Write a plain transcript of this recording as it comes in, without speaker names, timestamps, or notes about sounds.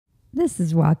This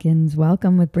is Walk-Ins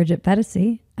Welcome with Bridget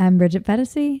Phetasy. I'm Bridget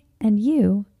Phetasy, and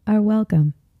you are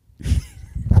welcome.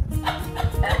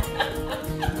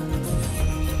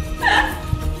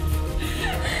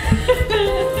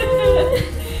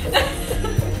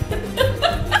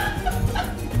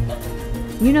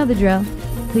 You know the drill.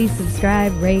 Please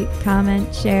subscribe, rate,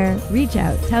 comment, share, reach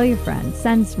out, tell your friends,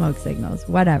 send smoke signals,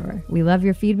 whatever. We love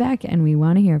your feedback and we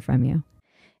want to hear from you.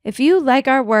 If you like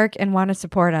our work and want to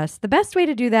support us, the best way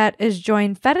to do that is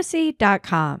join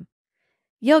Phetasy.com.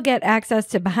 You'll get access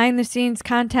to behind-the-scenes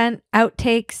content,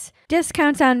 outtakes,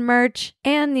 discounts on merch,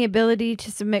 and the ability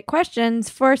to submit questions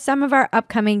for some of our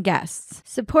upcoming guests.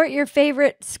 Support your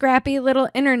favorite scrappy little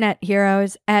internet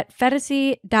heroes at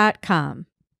Phetasy.com.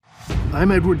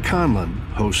 I'm Edward Conlon,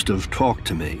 host of Talk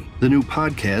to Me, the new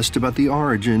podcast about the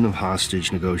origin of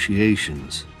hostage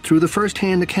negotiations. Through the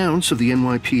first-hand accounts of the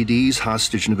NYPD's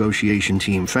hostage negotiation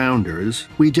team founders,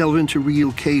 we delve into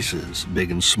real cases,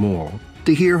 big and small,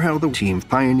 to hear how the team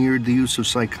pioneered the use of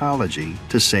psychology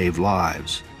to save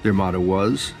lives. Their motto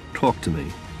was, "Talk to me."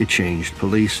 It changed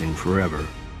policing forever.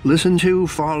 Listen to,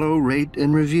 follow, rate,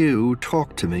 and review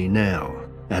Talk to Me now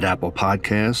at Apple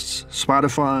Podcasts,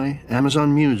 Spotify,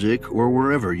 Amazon Music, or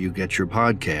wherever you get your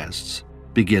podcasts,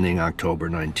 beginning October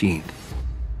 19th.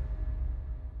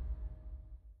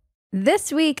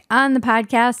 This week on the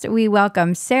podcast, we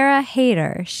welcome Sarah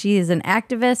Haider. She is an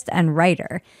activist and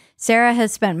writer. Sarah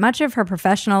has spent much of her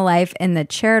professional life in the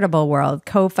charitable world,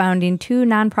 co-founding 2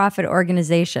 nonprofit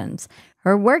organizations.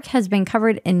 Her work has been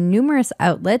covered in numerous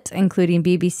outlets, including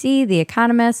BBC, The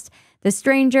Economist, The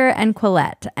Stranger, and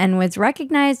Quillette, and was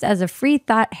recognized as a free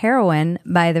thought heroine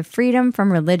by the Freedom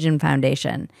from Religion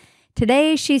Foundation.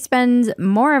 Today, she spends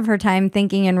more of her time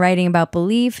thinking and writing about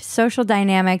belief, social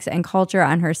dynamics, and culture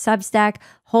on her Substack,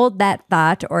 Hold That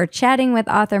Thought, or chatting with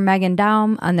author Meghan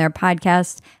Daum on their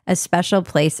podcast, A Special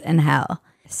Place in Hell.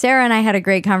 Sarah and I had a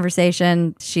great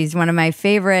conversation. She's one of my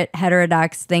favorite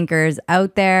heterodox thinkers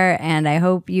out there, and I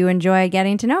hope you enjoy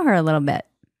getting to know her a little bit.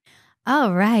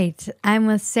 All right. I'm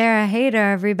with Sarah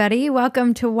Haider, everybody.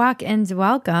 Welcome to Walk-Ins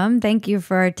Welcome. Thank you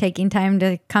for taking time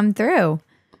to come through.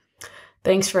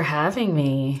 Thanks for having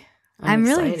me. I'm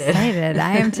really excited.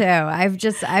 I am too.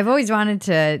 I've always wanted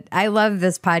to, I love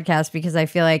this podcast because I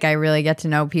feel like I really get to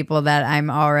know people that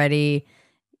I'm already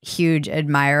huge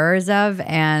admirers of.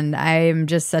 And I'm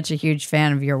just such a huge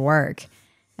fan of your work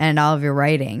and all of your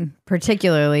writing,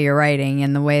 particularly your writing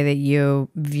and the way that you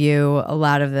view a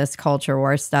lot of this culture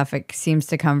war stuff. It seems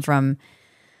to come from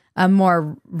a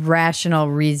more rational,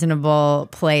 reasonable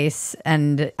place.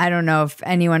 And I don't know if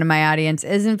anyone in my audience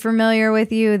isn't familiar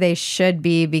with you. They should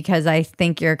be, because I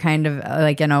think you're kind of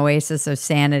like an oasis of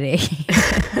sanity.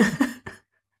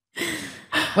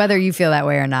 Whether you feel that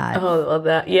way or not. Oh,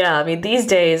 well, yeah. I mean, these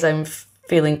days I'm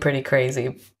feeling pretty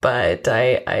crazy, but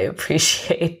I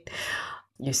appreciate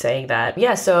you saying that.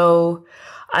 Yeah, so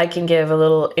I can give a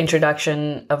little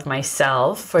introduction of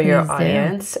myself for your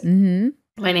audience. Mm-hmm.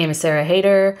 My name is Sarah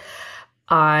Haider.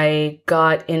 I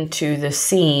got into the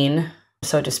scene,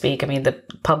 so to speak, the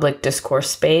public discourse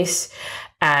space,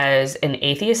 as an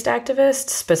atheist activist,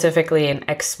 specifically an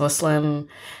ex-Muslim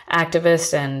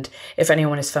activist. And if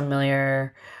anyone is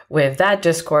familiar with that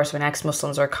discourse, when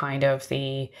ex-Muslims are kind of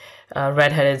the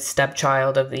redheaded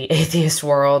stepchild of the atheist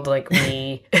world, like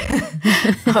we, isn't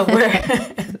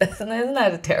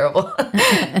that terrible?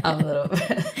 A little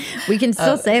bit. We can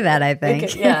still say that, I think.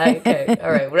 Okay. All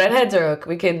right. Redheads are okay.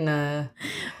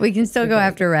 We can still go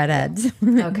after redheads.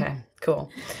 Okay,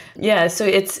 cool. Yeah. So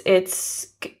it's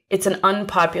an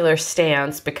unpopular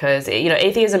stance because,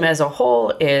 atheism as a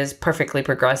whole is perfectly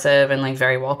progressive and like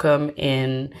very welcome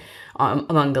in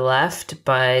among the left.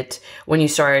 But when you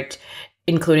start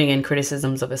including in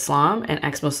criticisms of Islam and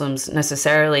ex-Muslims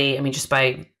necessarily, just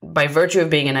by virtue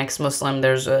of being an ex-Muslim,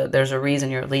 there's a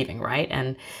reason you're leaving, right?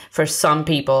 And for some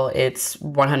people, it's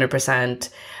 100%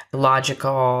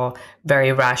 logical,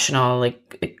 very rational,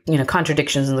 like,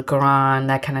 contradictions in the Quran,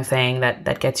 that kind of thing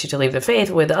that gets you to leave the faith.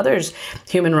 With others,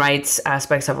 human rights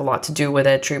aspects have a lot to do with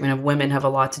it. Treatment of women have a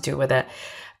lot to do with it.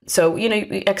 So,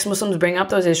 ex-Muslims bring up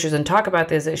those issues and talk about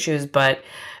those issues, but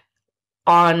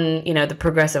on, the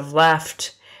progressive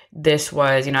left, this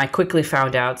was, I quickly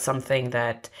found out something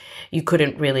that you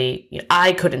couldn't really,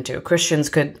 I couldn't do.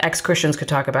 Ex-Christians could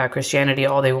talk about Christianity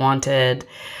all they wanted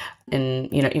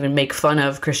and, even make fun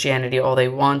of Christianity all they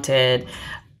wanted.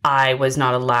 I was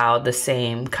not allowed the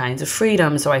same kinds of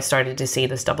freedom. So I started to see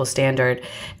this double standard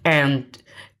and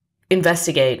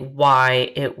investigate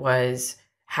why it was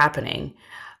happening.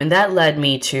 And that led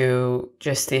me to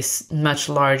just this much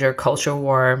larger culture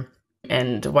war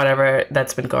and whatever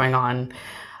that's been going on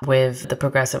with the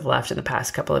progressive left in the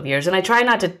past couple of years. And I try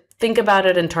not to think about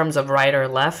it in terms of right or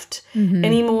left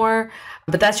anymore,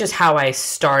 but that's just how I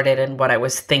started and what I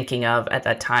was thinking of at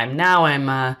that time. Now I'm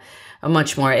a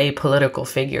much more apolitical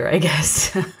figure, I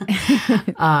guess.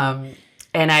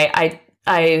 And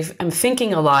I'm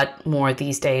thinking a lot more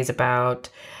these days about,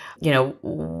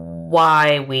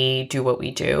 why we do what we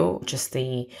do, just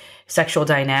the sexual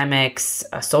dynamics,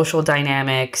 social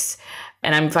dynamics.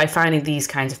 And I'm finding these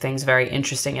kinds of things very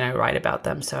interesting, and I write about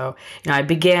them. So, I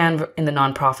began in the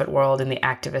nonprofit world, in the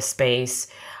activist space.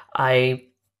 I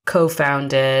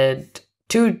co-founded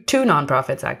two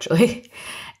nonprofits, actually.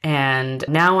 And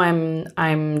now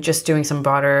I'm just doing some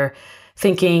broader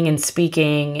thinking and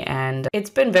speaking, and it's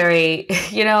been very,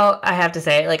 I have to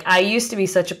say, I used to be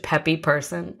such a peppy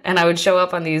person, and I would show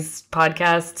up on these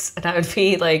podcasts and I would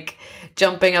be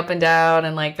jumping up and down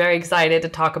and very excited to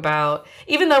talk about,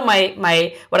 even though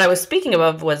my what I was speaking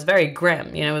of was very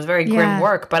grim, it was very grim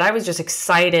work, but I was just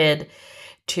excited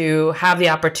to have the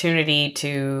opportunity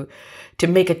to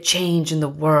make a change in the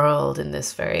world in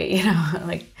this very,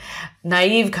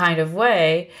 naive kind of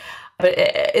way. But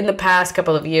in the past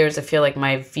couple of years, I feel like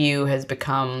my view has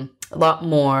become a lot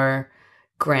more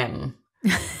grim.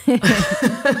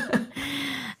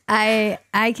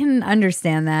 I can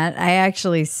understand that. I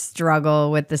actually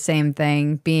struggle with the same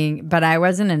thing but I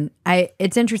wasn't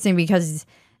it's interesting because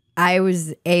I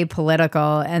was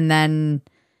apolitical, and then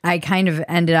I kind of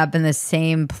ended up in the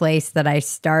same place that I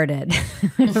started,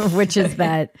 which is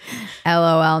that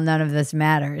LOL, none of this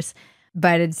matters.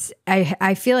 But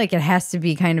I feel like it has to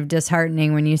be kind of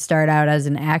disheartening when you start out as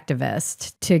an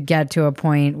activist to get to a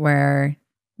point where,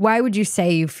 why would you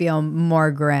say you feel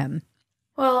more grim?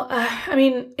 Well,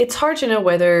 it's hard to know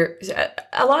whether,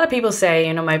 a lot of people say,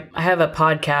 I have a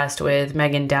podcast with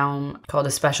Meghan Daum called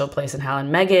A Special Place in Hell.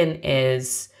 And Meghan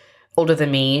is older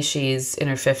than me. She's in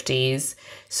her 50s.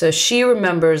 So she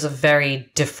remembers a very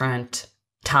different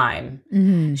time.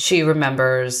 She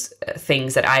remembers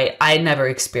things that I never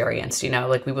experienced,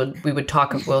 we'll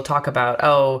talk about,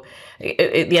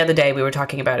 the other day we were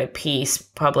talking about a piece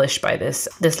published by this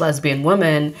lesbian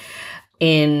woman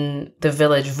in the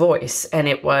Village Voice, and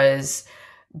it was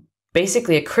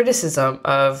basically a criticism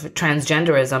of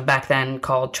transgenderism, back then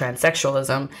called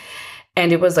transsexualism.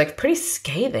 And it was pretty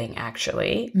scathing,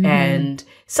 actually, and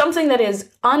something that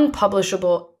is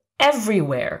unpublishable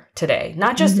everywhere today.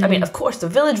 Not just, of course, the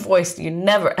Village Voice, you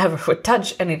never ever would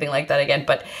touch anything like that again,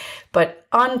 but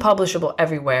unpublishable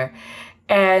everywhere.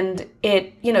 And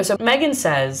it, so Meghan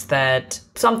says that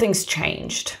something's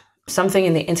changed. Something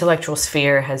in the intellectual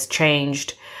sphere has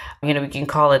changed. We can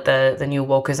call it the new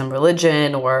wokeism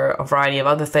religion, or a variety of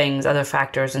other things, other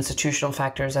factors, institutional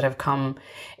factors that have come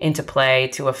into play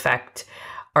to affect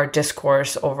our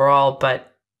discourse overall. But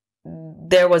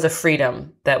there was a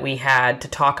freedom that we had to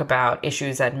talk about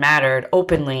issues that mattered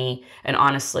openly and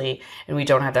honestly, and we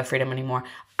don't have that freedom anymore.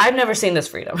 I've never seen this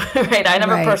freedom, right? I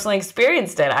never personally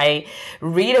experienced it. I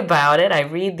read about it. I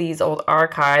read these old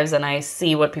archives and I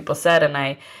see what people said, and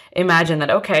I imagine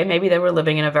that, okay, maybe they were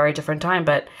living in a very different time.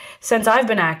 But since I've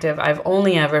been active, I've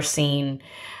only ever seen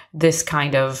this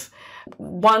kind of,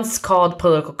 once called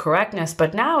political correctness,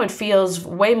 but now it feels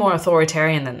way more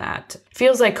authoritarian than that. It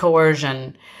feels like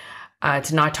coercion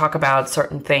to not talk about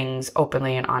certain things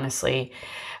openly and honestly.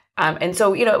 And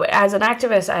so, as an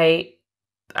activist,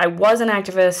 I was an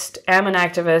activist, am an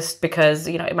activist because,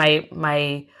 in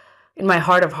my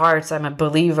heart of hearts, I'm a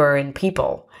believer in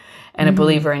people and a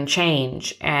believer in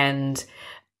change. And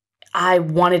I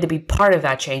wanted to be part of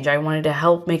that change. I wanted to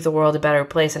help make the world a better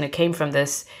place. And it came from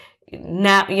this,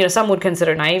 some would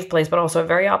consider naive place, but also a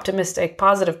very optimistic,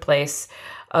 positive place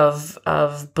of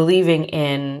believing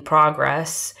in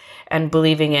progress and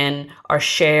believing in our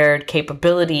shared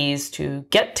capabilities to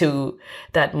get to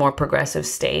that more progressive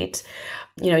state.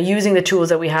 Using the tools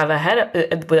that we have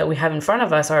that we have in front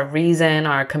of us, our reason,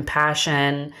 our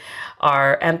compassion,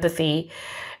 our empathy.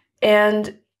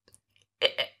 And,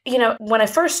 when I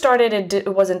first started,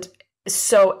 it wasn't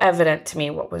so evident to me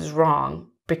what was wrong,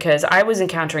 because I was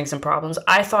encountering some problems.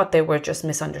 I thought they were just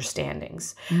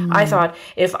misunderstandings. I thought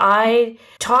if I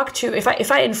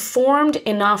informed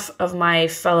enough of my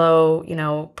fellow,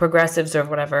 progressives or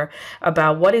whatever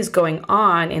about what is going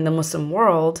on in the Muslim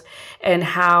world and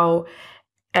how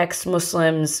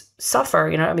ex-Muslims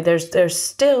suffer, there's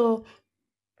still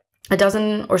a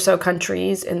dozen or so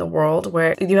countries in the world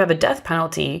where you have a death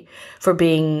penalty for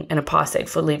being an apostate,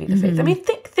 for leaving the faith.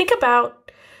 Think about,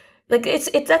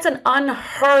 that's an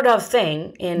unheard of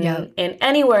thing in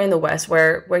anywhere in the West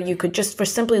where you could just, for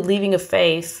simply leaving a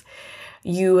faith,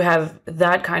 you have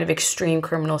that kind of extreme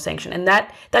criminal sanction. And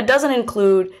that doesn't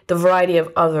include the variety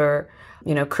of other,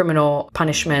 criminal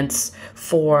punishments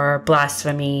for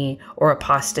blasphemy or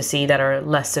apostasy that are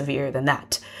less severe than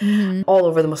that all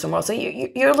over the Muslim world. So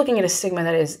you're looking at a stigma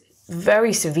that is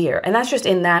very severe. And that's just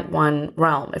in that one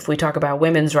realm. If we talk about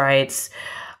women's rights,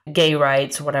 gay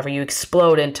rights, whatever, you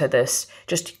explode into this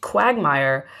just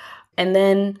quagmire. And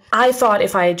then I thought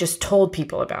if I just told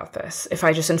people about this, if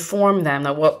I just informed them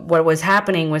that what was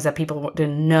happening was that people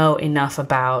didn't know enough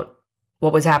about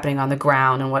what was happening on the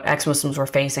ground and what ex-Muslims were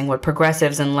facing, what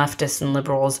progressives and leftists and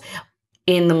liberals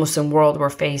in the Muslim world were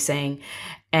facing.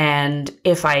 And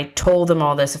if I told them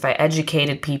all this, if I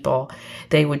educated people,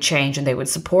 they would change and they would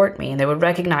support me and they would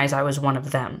recognize I was one of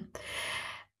them.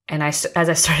 And as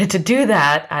I started to do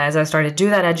that,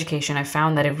 education, I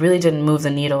found that it really didn't move the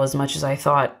needle as much as I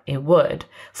thought it would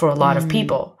for a lot of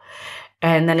people.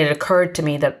 And then it occurred to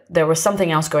me that there was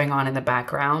something else going on in the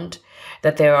background,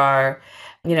 that there are,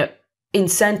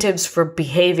 incentives for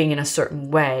behaving in a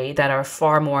certain way that are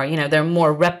far more, they're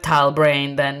more reptile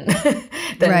brain than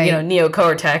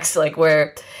neocortex, like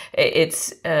where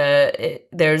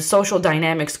there's social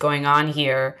dynamics going on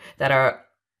here that are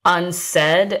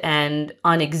unsaid and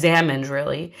unexamined,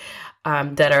 really,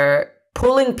 that are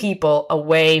pulling people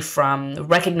away from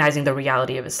recognizing the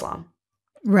reality of Islam.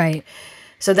 Right.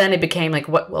 So then it became like,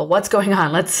 what's going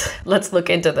on? Let's look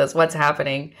into this. What's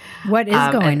happening? What is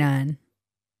going on?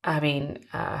 I mean,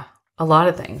 a lot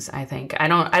of things, I think. I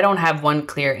don't have one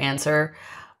clear answer.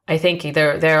 I think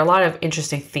there are a lot of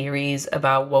interesting theories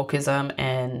about wokeism,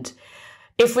 and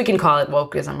if we can call it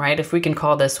wokeism, right? If we can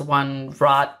call this one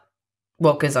rot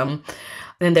wokeism,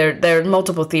 then there are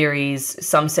multiple theories.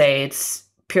 Some say it's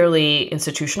purely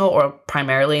institutional or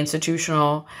primarily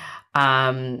institutional,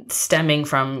 stemming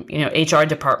from HR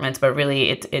departments, but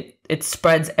really it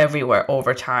spreads everywhere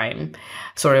over time,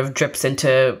 sort of drips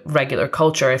into regular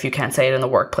culture. If you can't say it in the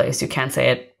workplace, you can't say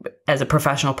it as a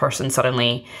professional person.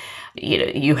 Suddenly,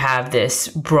 you have this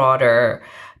broader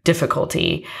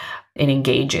difficulty in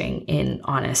engaging in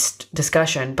honest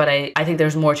discussion. But I think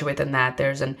there's more to it than that.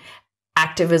 There's an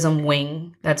activism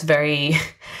wing that's very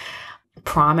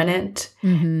prominent.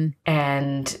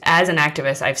 And as an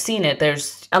activist, I've seen it.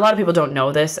 There's a lot of people don't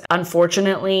know this.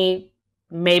 Unfortunately,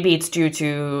 maybe it's due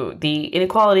to the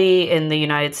inequality in the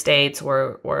United States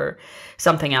or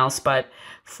something else. But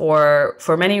for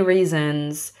many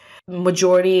reasons,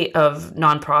 majority of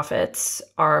nonprofits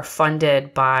are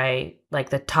funded by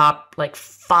the top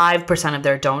 5% of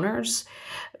their donors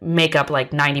make up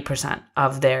 90%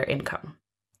 of their income.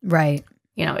 Right.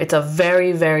 It's a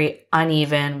very, very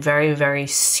uneven, very, very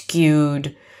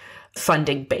skewed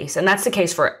funding base. And that's the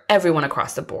case for everyone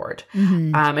across the board.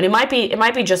 And it might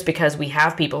be just because we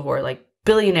have people who are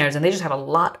billionaires and they just have a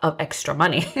lot of extra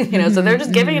money, so they're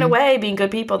just giving it away, being good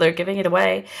people, they're giving it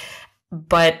away.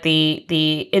 But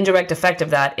the indirect effect of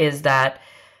that is that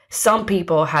some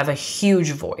people have a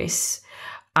huge voice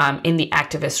in the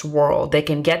activist world. They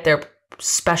can get their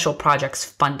special projects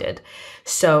funded.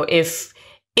 So if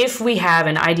we have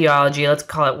an ideology, let's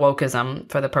call it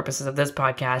wokeism for the purposes of this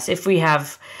podcast, if we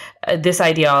have this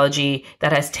ideology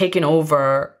that has taken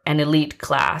over an elite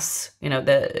class,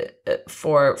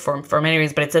 for many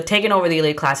reasons, but it's taken over the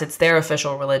elite class, it's their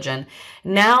official religion.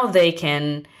 Now they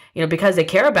can, because they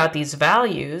care about these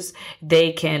values,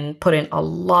 they can put in a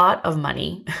lot of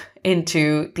money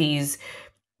into these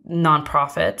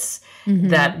nonprofits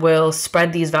that will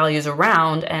spread these values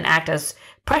around and act as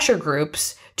pressure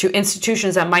groups to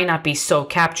institutions that might not be so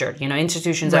captured,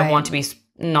 institutions that want to be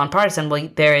nonpartisan. Well,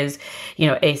 there is,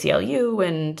 ACLU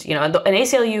and an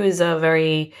ACLU is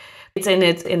it's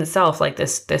in itself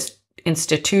this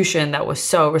institution that was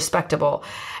so respectable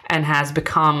and has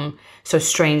become so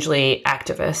strangely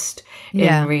activist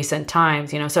in recent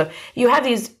times, So you have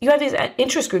these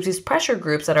interest groups, these pressure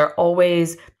groups that are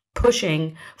always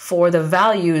pushing for the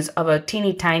values of a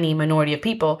teeny tiny minority of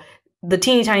people. The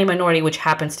teeny tiny minority, which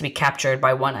happens to be captured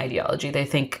by one ideology, they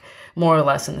think more or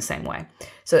less in the same way.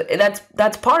 So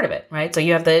that's part of it, right? So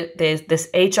you have this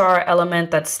HR element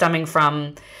that's stemming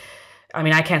from,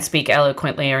 I can't speak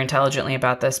eloquently or intelligently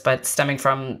about this, but stemming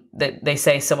from, they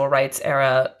say, civil rights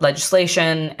era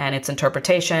legislation and its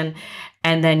interpretation.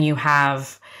 And then you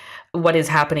have what is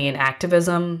happening in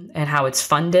activism and how it's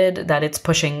funded, that it's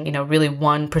pushing, really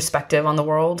one perspective on the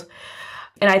world.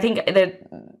 And I think that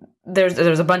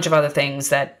there's a bunch of other things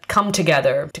that come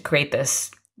together to create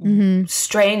this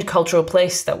strange cultural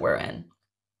place that we're in.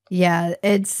 Yeah,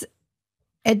 it's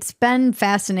been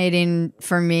fascinating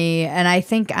for me, and I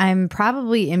think I'm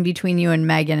probably in between you and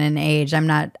Meghan in age.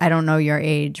 I don't know your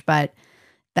age, but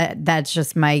That's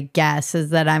just my guess,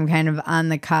 is that I'm kind of on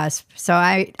the cusp. So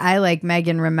I like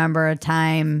Meghan, remember a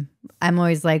time. I'm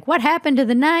always like, what happened to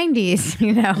the 90s?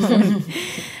 You know?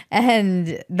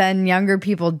 And then younger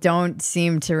people don't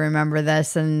seem to remember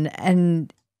this.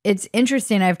 And it's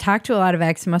interesting. I've talked to a lot of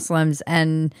ex-Muslims,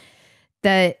 and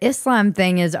the Islam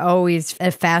thing is always a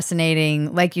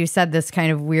fascinating, like you said, this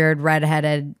kind of weird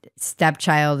redheaded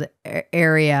stepchild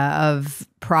area of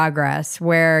progress,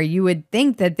 where you would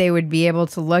think that they would be able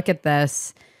to look at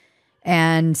this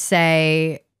and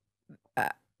say,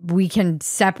 we can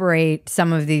separate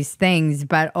some of these things,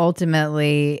 but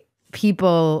ultimately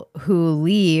people who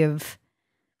leave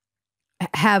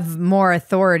have more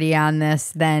authority on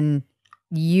this than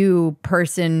you,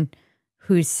 person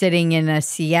who's sitting in a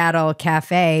Seattle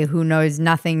cafe who knows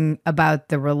nothing about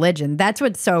the religion. That's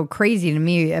what's so crazy to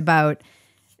me about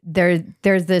there's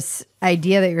this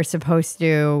idea that you're supposed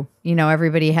to, you know,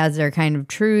 everybody has their kind of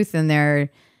truth, and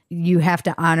you have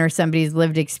to honor somebody's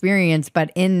lived experience.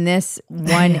 But in this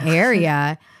one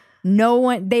area,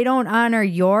 they don't honor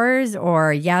yours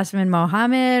or Yasmin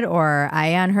Mohammed or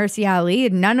Ayaan Hirsi Ali.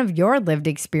 None of your lived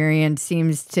experience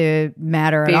seems to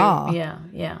matter at all. Yeah,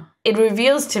 yeah. It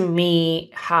reveals to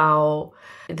me how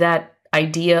that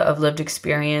idea of lived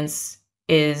experience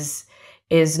is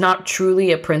not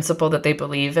truly a principle that they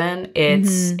believe in.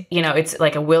 It's you know, it's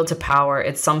like a will to power.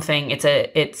 It's something.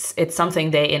 It's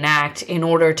something they enact in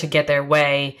order to get their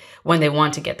way when they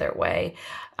want to get their way.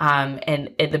 And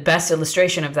the best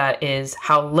illustration of that is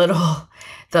how little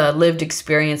the lived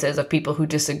experiences of people who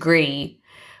disagree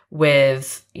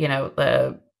with, you know,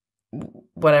 the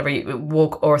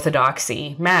woke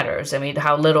orthodoxy matters. I mean,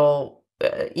 how little,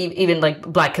 even like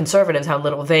Black conservatives, how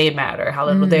little they matter, how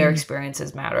little their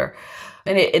experiences matter.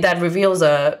 And that reveals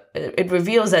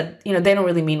that, you know, they don't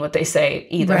really mean what they say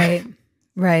either.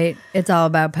 Right. It's all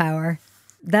about power.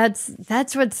 That's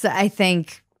what's, I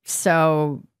think,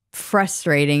 so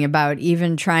frustrating about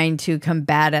even trying to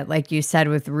combat it, like you said,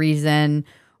 with reason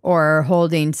or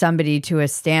holding somebody to a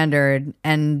standard.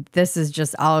 And this is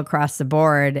just all across the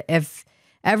board. If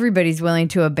everybody's willing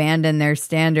to abandon their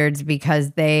standards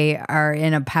because they are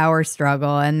in a power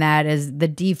struggle, and that is the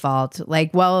default,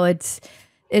 like, well, it's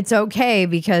okay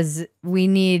because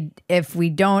if we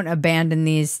don't abandon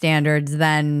these standards,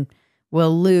 then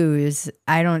we'll lose.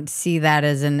 I don't see that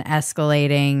as an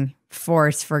escalating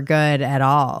force for good at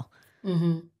all.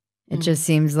 It just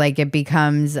seems like it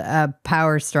becomes a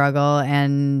power struggle,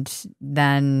 and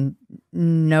then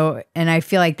and I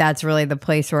feel like that's really the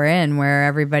place we're in, where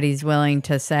everybody's willing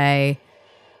to say,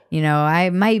 you know,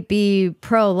 I might be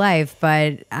pro-life,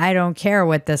 but I don't care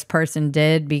what this person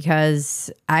did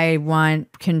because I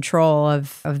want control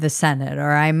of the Senate,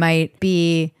 or I might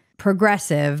be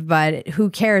progressive, but who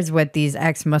cares what these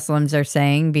ex-Muslims are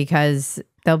saying because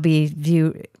will be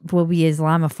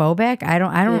Islamophobic.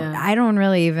 I don't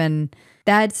really even.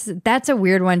 That's a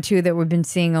weird one too that we've been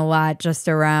seeing a lot just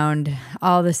around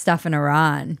all the stuff in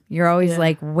Iran. You're always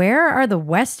like, where are the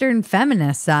Western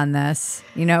feminists on this?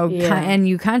 You know, and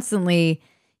you constantly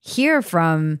hear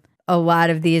from a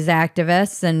lot of these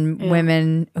activists and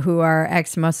women who are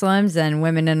ex-Muslims and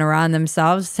women in Iran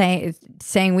themselves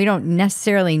saying we don't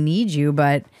necessarily need you,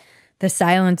 but the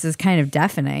silence is kind of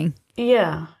deafening.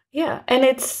 Yeah. Yeah. And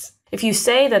if you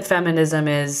say that feminism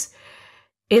is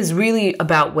really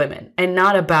about women and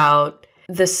not about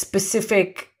the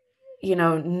specific, you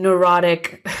know,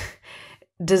 neurotic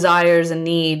desires and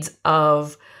needs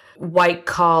of white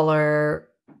collar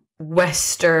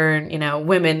Western, you know,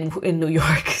 women in New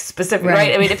York specifically,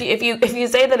 right? I mean, if you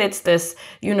say that it's this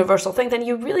universal thing, then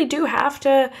you really do have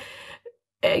to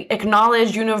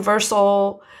acknowledge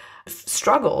universal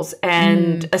struggles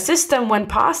and assist them when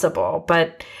possible.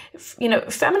 But, you know,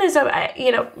 feminism,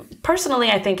 you know,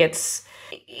 personally, I think it's,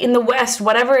 in the West,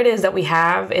 whatever it is that we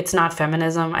have, it's not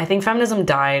feminism. I think feminism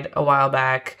died a while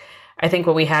back. I think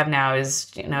what we have now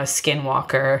is, you know, a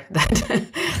skinwalker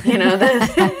that, you know,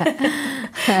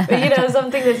 but, you know,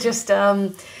 something that's just,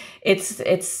 it's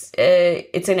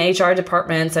in HR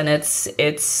departments, and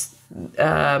it's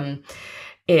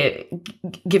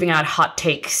giving out hot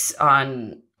takes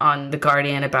on The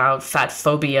Guardian about fat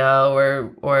phobia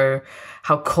or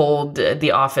how cold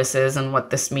the office is and what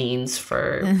this means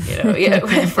for, you know,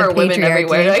 for women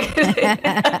everywhere.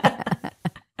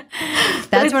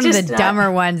 That's one of the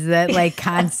dumber ones that like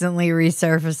constantly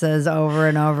resurfaces over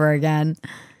and over again.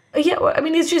 Yeah, well, I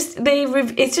mean, it's just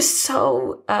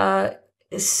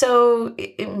so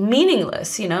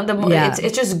meaningless, you know.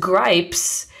 It's just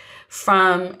gripes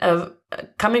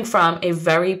coming from a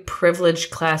very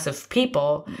privileged class of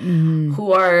people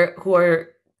who are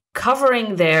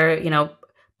covering their, you know,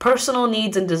 personal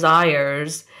needs and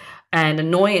desires and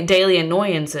daily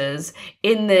annoyances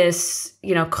in this,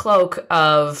 cloak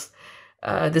of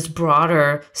this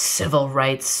broader civil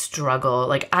rights struggle.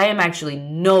 Like, I am actually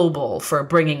noble for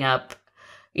bringing up,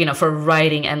 for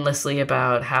writing endlessly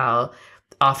about how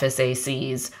office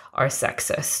ACs are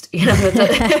sexist.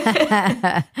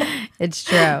 It's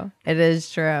true. It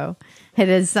is true. It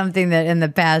is something that in the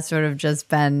past would have just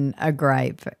been a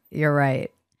gripe. You're right.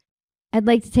 I'd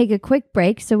like to take a quick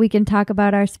break so we can talk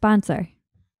about our sponsor.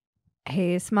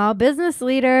 Hey, small business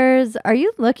leaders, are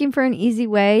you looking for an easy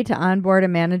way to onboard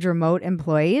and manage remote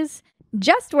employees?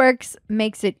 JustWorks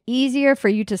makes it easier for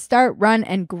you to start, run,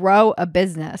 and grow a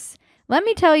business. Let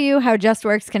me tell you how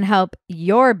JustWorks can help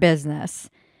your business.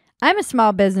 I'm a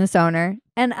small business owner,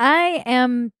 and I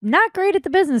am not great at the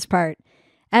business part.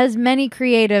 As many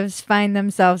creatives find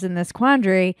themselves in this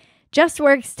quandary,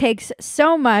 JustWorks takes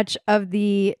so much of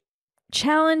the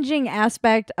challenging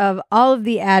aspect of all of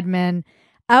the admin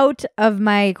out of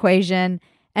my equation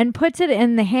and puts it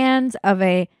in the hands of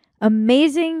a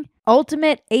amazing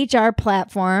ultimate HR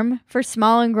platform for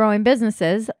small and growing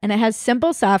businesses. And it has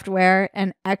simple software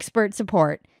and expert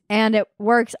support. And it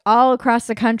works all across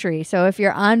the country. So if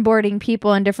you're onboarding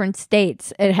people in different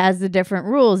states, it has the different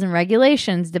rules and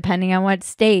regulations depending on what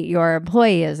state your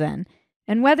employee is in.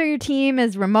 And whether your team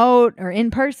is remote or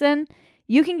in person,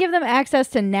 you can give them access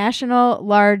to national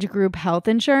large group health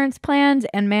insurance plans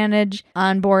and manage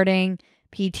onboarding,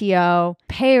 PTO,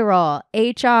 payroll,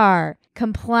 HR,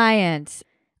 compliance,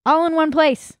 all in one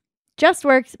place.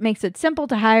 JustWorks makes it simple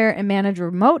to hire and manage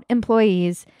remote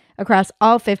employees across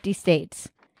all 50 states.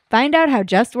 Find out how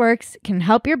JustWorks can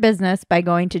help your business by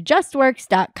going to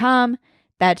justworks.com.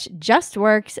 That's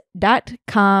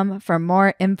justworks.com for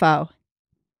more info.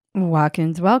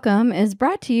 Walk-ins Welcome is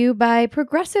brought to you by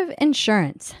Progressive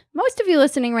Insurance. Most of you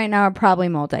listening right now are probably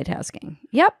multitasking.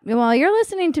 Yep, while you're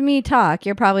listening to me talk,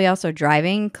 you're probably also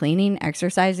driving, cleaning,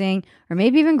 exercising, or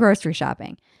maybe even grocery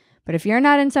shopping. But if you're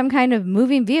not in some kind of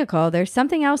moving vehicle, there's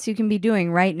something else you can be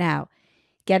doing right now.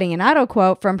 Getting an auto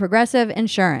quote from Progressive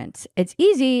Insurance. It's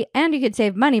easy, and you could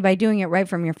save money by doing it right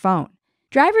from your phone.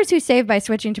 Drivers who save by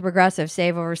switching to Progressive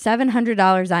save over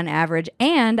 $700 on average,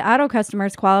 and auto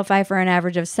customers qualify for an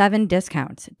average of 7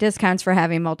 discounts. Discounts for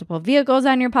having multiple vehicles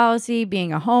on your policy,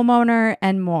 being a homeowner,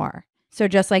 and more. So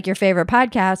just like your favorite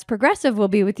podcast, Progressive will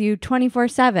be with you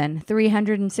 24/7,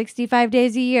 365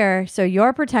 days a year, so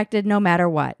you're protected no matter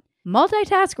what.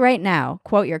 Multitask right now.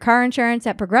 Quote your car insurance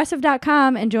at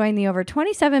Progressive.com and join the over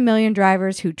 27 million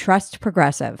drivers who trust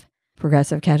Progressive.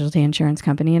 Progressive Casualty Insurance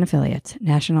Company and Affiliates.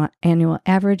 National annual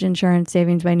average insurance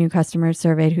savings by new customers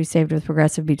surveyed who saved with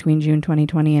Progressive between June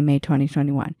 2020 and May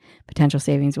 2021. Potential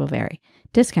savings will vary.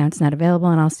 Discounts not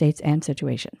available in all states and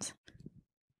situations.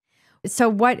 So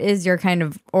what is your kind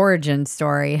of origin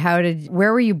story?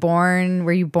 Where were you born?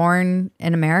 Were you born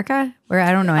in America? Where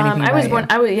I don't know anything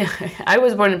about you. I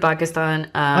was born in Pakistan.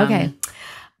 Okay.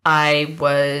 I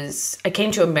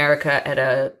came to America at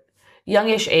a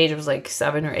youngish age. It was like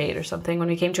 7 or 8 or something when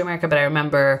we came to America. But I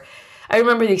remember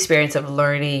the experience of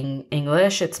learning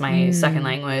English. It's my second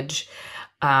language.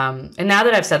 And now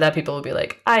that I've said that, people will be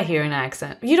like, I hear an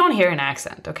accent. You don't hear an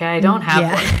accent, okay? I don't have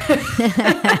one.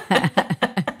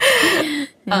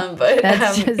 But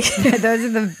that's just, those are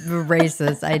the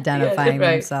racists identifying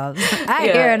themselves. I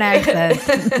hear an accent.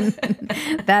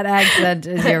 That accent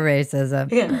is your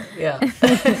racism.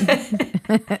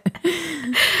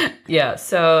 Yeah.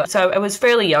 So I was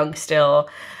fairly young still,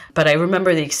 but I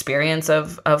remember the experience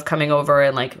of coming over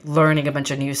and like learning a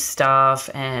bunch of new stuff.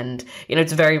 And,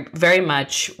 it's very, very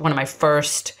much one of my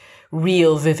first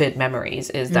real vivid memories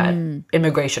is that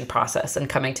immigration process and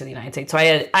coming to the United States. So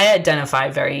I identify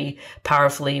very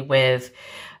powerfully with,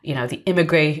 the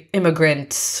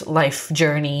immigrant life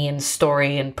journey and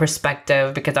story and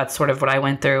perspective, because that's sort of what I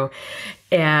went through.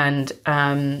 And,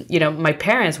 my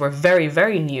parents were very,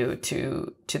 very new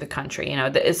to the country. A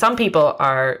lot of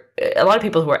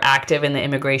people who are active in the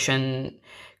immigration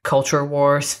culture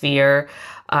war sphere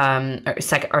are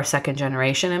second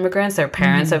generation immigrants. Their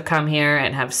parents have come here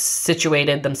and have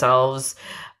situated themselves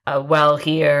well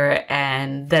here,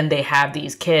 and then they have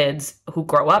these kids who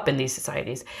grow up in these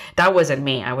societies. That wasn't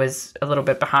me. I was a little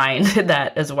bit behind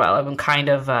that as well. I'm kind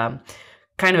of a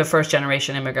first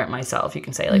generation immigrant myself. You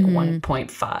can say like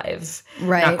 1.5.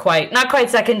 Right. Not quite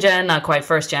second gen, not quite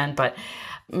first gen, but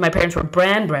my parents were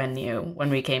brand new when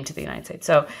we came to the United States.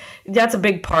 So that's a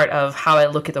big part of how I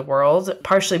look at the world,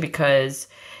 partially because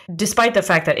despite the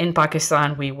fact that in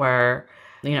Pakistan we were,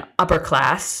 upper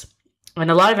class, and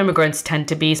a lot of immigrants tend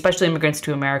to be, especially immigrants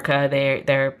to America,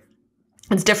 they're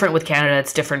It's different with Canada.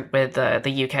 It's different with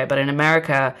the UK. But in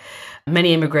America,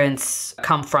 many immigrants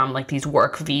come from like these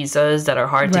work visas that are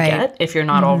hard to get if you're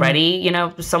not already, you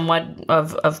know, somewhat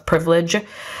of privilege,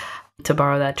 to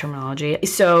borrow that terminology.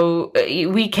 So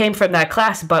we came from that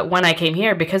class. But when I came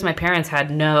here, because my parents had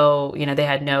no, you know, they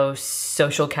had no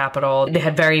social capital, they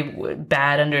had very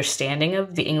bad understanding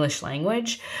of the English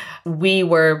language, we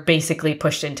were basically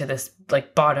pushed into this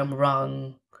like bottom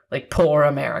rung, like poor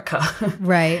America.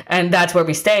 Right. And that's where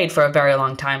we stayed for a very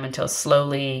long time until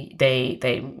slowly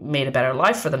they made a better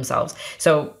life for themselves.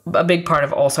 So a big part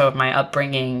of also of my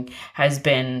upbringing has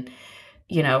been,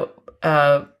 you know,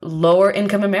 lower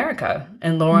income America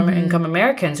and lower income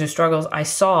Americans whose struggles I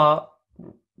saw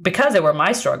because they were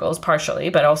my struggles partially,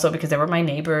 but also because they were my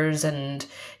neighbors and,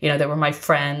 you know, they were my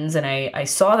friends, and I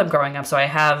saw them growing up. So I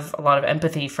have a lot of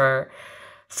empathy for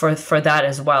that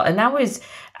as well. And that was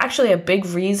actually a big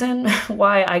reason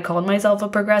why I called myself a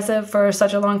progressive for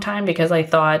such a long time, because I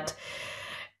thought,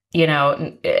 you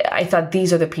know, I thought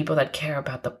these are the people that care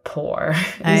about the poor.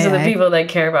 These are the people that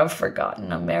care about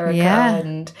forgotten America. Yeah.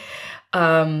 And,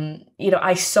 you know,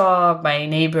 I saw my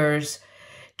neighbors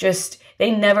just,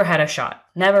 they never had a shot.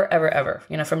 Never, ever, ever,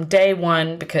 you know, from day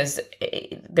one, because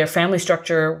their family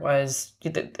structure was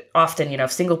often, you know,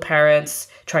 single parents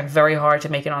trying very hard to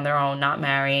make it on their own, not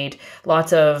married,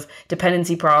 lots of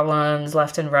dependency problems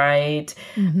left and right,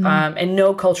 and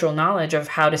no cultural knowledge of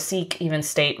how to seek even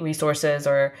state resources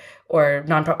or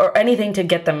nonprofit or anything to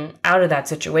get them out of that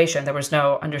situation. There was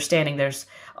no understanding. There's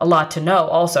a lot to know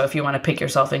also if you want to pick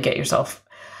yourself and get yourself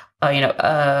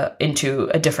into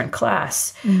a different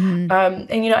class. And,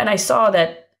 you know, and I saw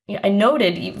that, you know, I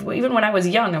noted even when I was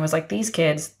young, I was like, these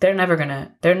kids, they're not going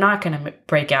to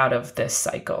break out of this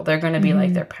cycle. They're going to be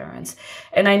like their parents.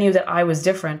 And I knew that I was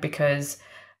different because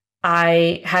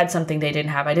I had something they didn't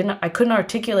have. I couldn't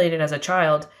articulate it as a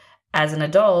child. As an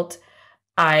adult,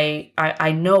 I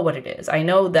know what it is. I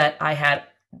know that I had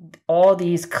all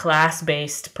these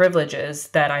class-based privileges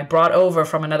that I brought over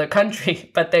from another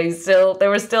country, but they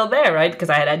were still there, right? Because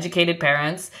I had educated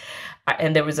parents,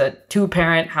 and there was a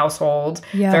 2-parent household,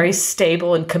 very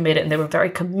stable and committed, and they were very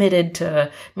committed to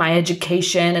my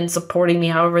education and supporting me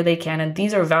however they can. And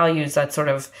these are values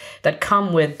that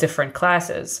come with different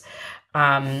classes.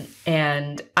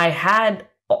 And I had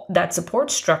that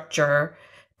support structure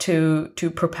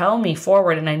to propel me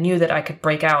forward. And I knew that I could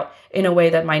break out in a way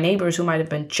that my neighbors, who might have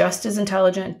been just as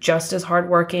intelligent, just as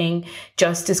hardworking,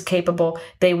 just as capable,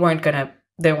 they weren't going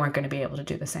to be able to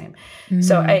do the same.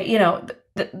 So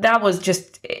that was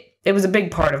just, it was a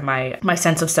big part of my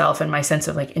sense of self and my sense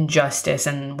of like injustice,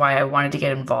 and why I wanted to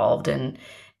get involved in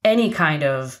any kind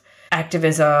of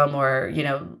activism or, you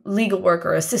know, legal work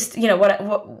or assist, you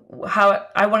know, how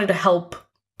I wanted to help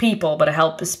people, but to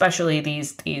help especially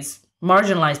these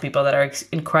marginalized people that are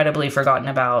incredibly forgotten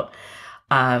about.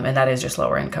 And that is just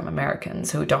lower income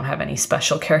Americans who don't have any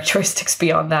special characteristics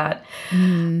beyond that.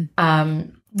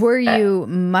 Were you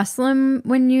Muslim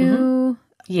when you...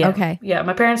 Yeah. Okay. Yeah,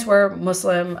 my parents were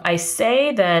Muslim. I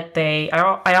say that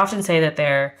I often say that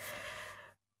they're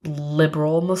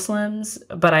liberal Muslims,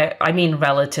 but I mean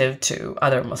relative to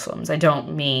other Muslims. I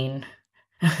don't mean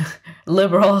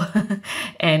liberal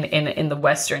and in the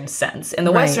Western sense. In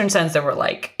the Western sense, there were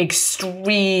like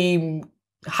extreme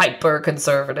hyper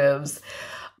conservatives,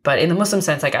 but in the Muslim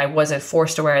sense, like I wasn't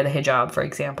forced to wear the hijab, for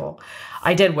example.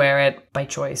 I did wear it by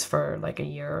choice for like a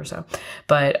year or so,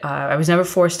 but I was never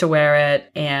forced to wear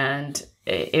it, and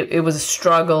it was a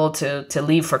struggle to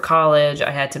leave for college.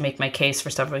 I had to make my case for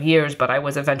several years, but I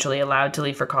was eventually allowed to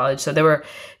leave for college. So there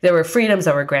were freedoms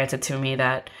that were granted to me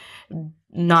that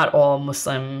not all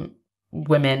Muslim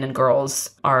women and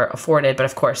girls are afforded. But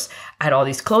of course, I had all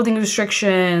these clothing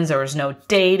restrictions. There was no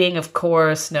dating, of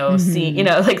course, no you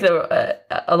know, like there were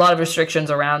a lot of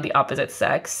restrictions around the opposite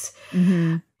sex.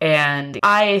 And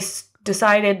I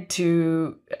decided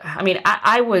to,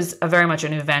 I was very much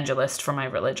an evangelist for my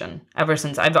religion ever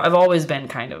since. I've always been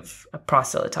kind of a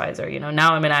proselytizer, you know.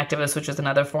 Now I'm an activist, which is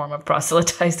another form of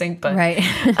proselytizing, but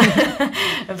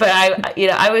but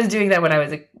I was doing that when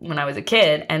I was a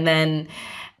kid, and then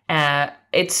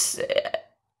it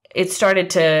started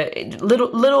to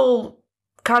little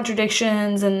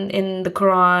contradictions in the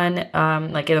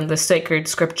Quran, like in the sacred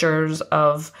scriptures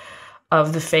of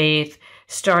the faith,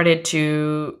 started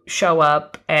to show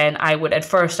up. And at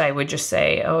first I would just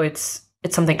say, oh, it's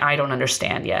something I don't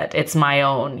understand yet. It's my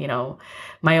own, you know,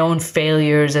 my own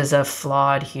failures as a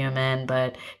flawed human,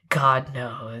 but God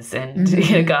knows, and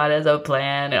you know, God has a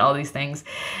plan and all these things.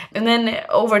 And then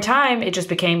over time, it just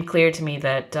became clear to me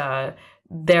that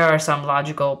there are some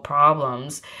logical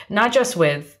problems, not just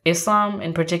with Islam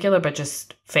in particular, but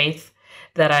just faith,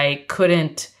 that I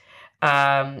couldn't,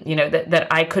 that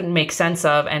I couldn't make sense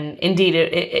of. And indeed,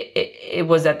 it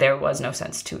was that there was no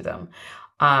sense to them.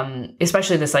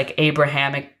 Especially this like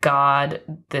Abrahamic God,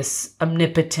 this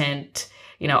omnipotent,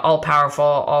 all-powerful,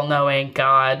 all-knowing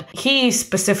God. He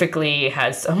specifically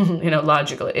has some,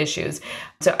 logical issues.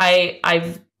 So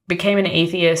I became an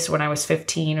atheist when I was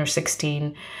 15 or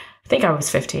 16. I think I was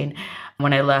 15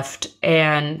 when I left.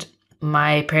 And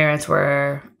my parents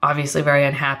were obviously very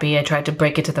unhappy. I tried to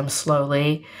break it to them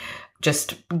slowly,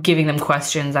 just giving them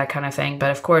questions, that kind of thing.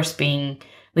 But of course, leaving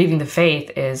the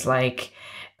faith is like,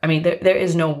 there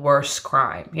is no worse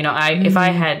crime. If I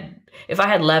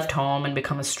had left home and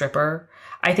become a stripper,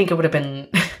 I think it would have been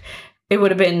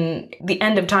the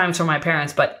end of times for my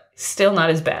parents, but still not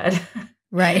as bad,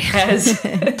 right?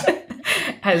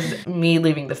 as me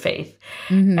leaving the faith.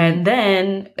 Mm-hmm. And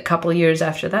then a couple of years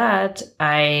after that,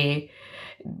 I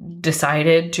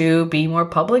decided to be more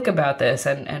public about this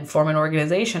and form an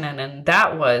organization. And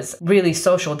that was really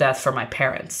social death for my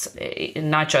parents.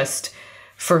 Not just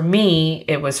for me,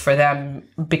 it was for them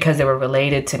because they were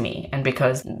related to me and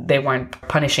because they weren't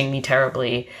punishing me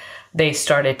terribly. They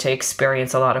started to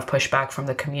experience a lot of pushback from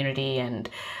the community, and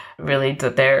really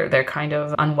that they're kind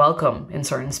of unwelcome in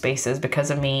certain spaces because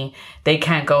of me. They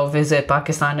can't go visit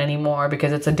Pakistan anymore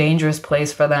because it's a dangerous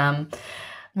place for them.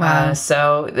 Wow.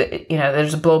 So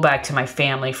there's a blowback to my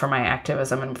family for my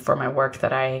activism and for my work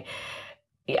that I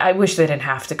wish they didn't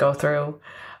have to go through.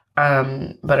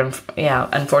 But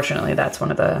unfortunately, that's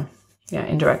one of the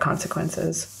indirect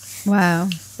consequences. Wow,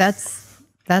 that's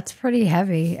pretty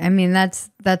heavy.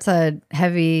 That's a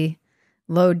heavy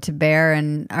load to bear.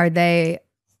 And are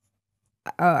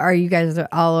you guys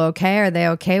all okay? Are they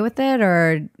okay with it,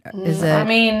 or is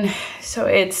it? So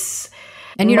it's.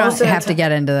 And you don't have to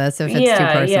get into this if it's too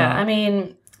personal. Yeah.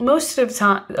 Most of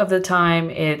the time,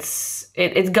 it's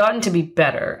gotten to be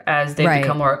better as they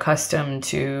become more accustomed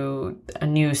to a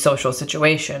new social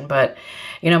situation. But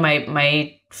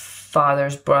my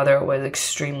father's brother was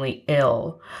extremely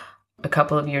ill. A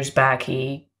couple of years back,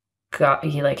 he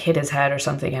hit his head or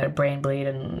something, had a brain bleed,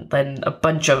 and then a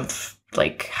bunch of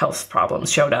like health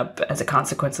problems showed up as a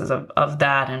consequence of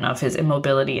that and of his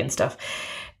immobility and stuff.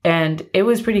 And it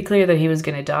was pretty clear that he was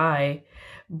going to die,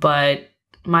 but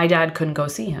my dad couldn't go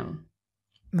see him.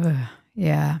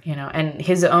 Yeah. And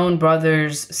his own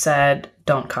brothers said,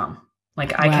 don't come.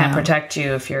 Like, I can't protect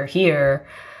you if you're here.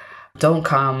 Don't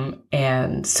come.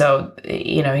 And so,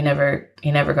 he never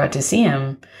got to see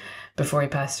him before he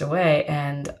passed away.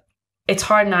 And it's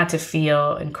hard not to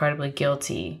feel incredibly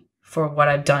guilty for what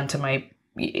I've done to my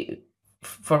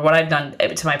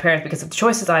parents, because of the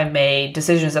choices I made,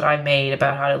 decisions that I made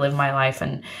about how to live my life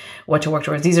and what to work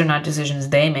towards. These are not decisions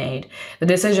they made. The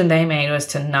decision they made was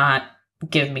to not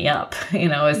give me up, they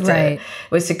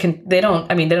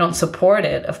don't support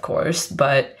it, of course,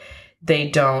 but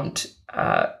they haven't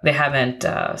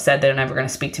said they're never going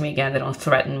to speak to me again. They don't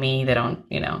threaten me. They don't,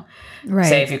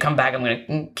 say, if you come back, I'm going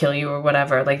to kill you or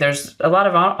whatever. Like, there's a lot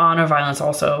of honor violence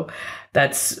also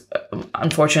that's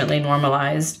unfortunately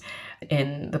normalized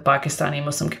in the Pakistani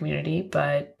Muslim community,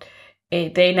 but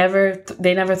they never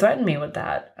threatened me with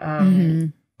that.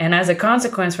 And as a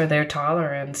consequence for their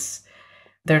tolerance,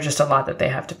 there's just a lot that they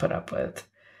have to put up with.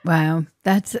 Wow.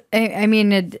 That's, I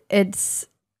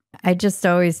just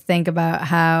always think about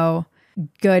how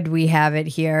good we have it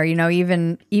here,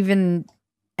 even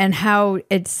and how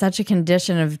it's such a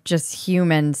condition of just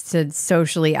humans to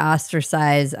socially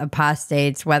ostracize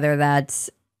apostates, whether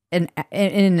that's in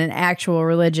an actual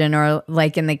religion or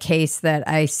like in the case that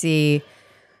I see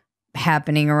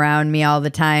happening around me all the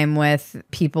time with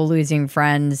people losing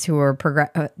friends who are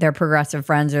their progressive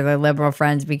friends or their liberal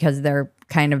friends because they're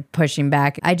kind of pushing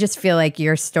back. I just feel like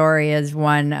your story is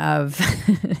one of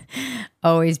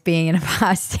always being an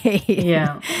apostate.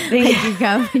 Yeah.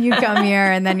 Like you come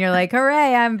here and then you're like,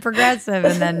 hooray, I'm progressive.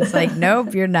 And then it's like,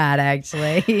 nope, you're not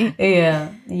actually.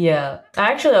 Yeah. Yeah.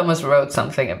 I actually almost wrote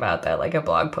something about that, like a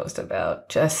blog post about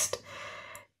just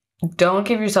don't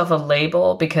give yourself a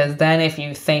label, because then if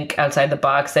you think outside the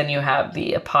box, then you have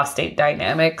the apostate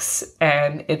dynamics,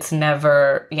 and it's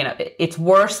never, it's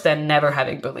worse than never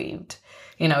having believed.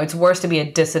 It's worse to be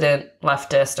a dissident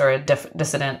leftist or a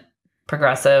dissident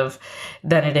progressive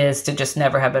than it is to just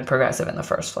never have been progressive in the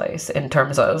first place, in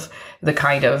terms of the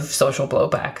kind of social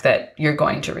blowback that you're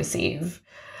going to receive.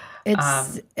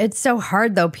 It's so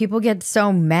hard though. People get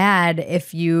so mad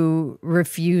if you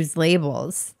refuse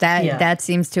labels. That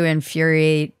seems to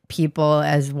infuriate people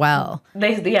as well.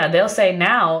 They'll say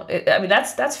now.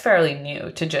 That's fairly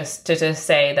new to just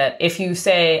say that if you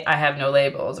say I have no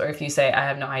labels, or if you say I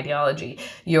have no ideology,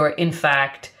 you're in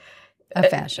fact a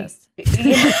fascist.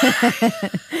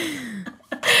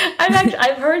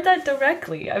 I've heard that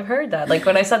directly. I've heard that. Like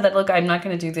when I said that, look, I'm not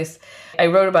going to do this. I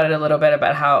wrote about it a little bit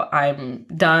about how I'm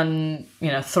done,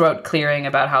 throat clearing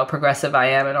about how progressive I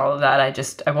am and all of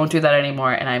that. I won't do that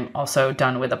anymore. And I'm also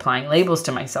done with applying labels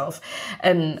to myself.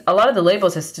 And a lot of the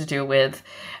labels has to do with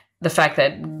the fact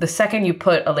that the second you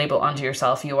put a label onto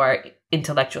yourself, you are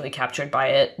intellectually captured by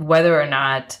it, whether or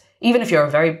not, even if you're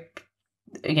a very,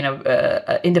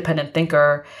 independent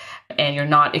thinker, and you're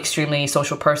not extremely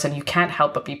social person, you can't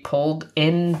help but be pulled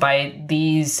in by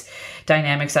these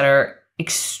dynamics that are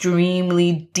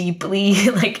extremely deeply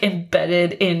like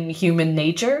embedded in human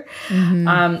nature.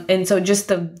 And so just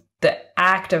the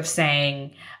act of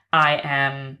saying I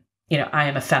am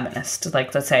a feminist,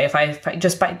 like let's say if I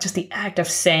just by just the act of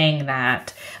saying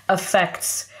that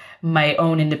affects my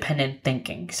own independent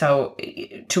thinking. So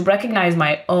to recognize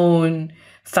my own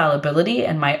fallibility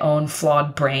and my own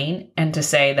flawed brain, and to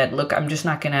say that, look, I'm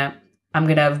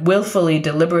gonna willfully,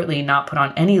 deliberately not put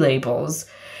on any labels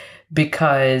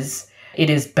because it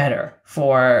is better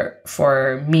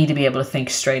for me to be able to think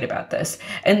straight about this.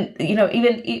 And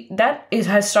even that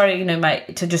has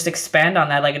started to just expand on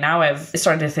that. Like now I've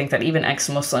started to think that even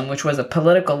ex-Muslim, which was a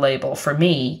political label for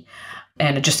me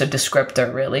and just a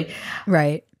descriptor really,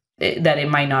 right, that it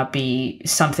might not be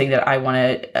something that I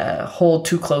want to hold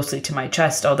too closely to my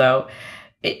chest, although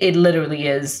it literally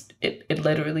is. It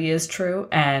literally is true,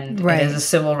 and It is a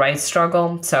civil rights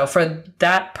struggle. So for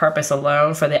that purpose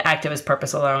alone, for the activist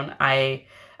purpose alone, I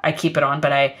keep it on.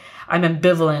 But I'm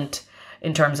ambivalent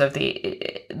in terms of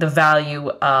the value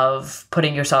of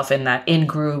putting yourself in that in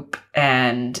group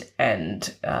and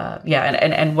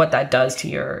what that does to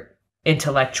your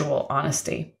intellectual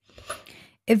honesty.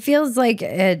 It feels like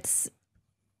it's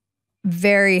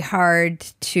very hard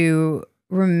to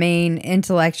remain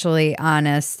intellectually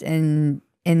honest in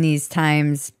these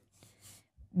times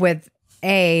with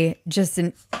just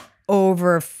an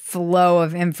overflow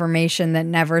of information that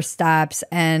never stops,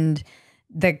 and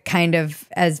the kind of,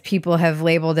 as people have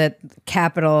labeled it,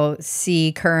 capital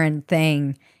C current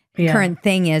thingism.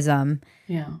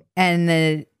 Yeah.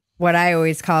 And what I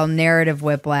always call narrative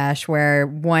whiplash, where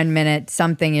 1 minute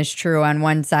something is true on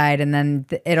one side, and then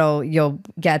you'll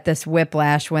get this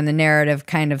whiplash when the narrative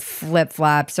kind of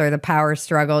flip-flops or the power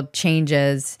struggle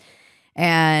changes.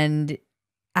 And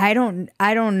I don't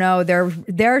know.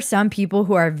 There are some people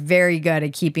who are very good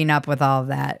at keeping up with all of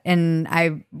that, and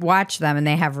I watch them, and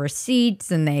they have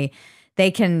receipts, and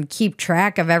they can keep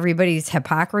track of everybody's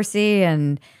hypocrisy,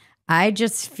 and I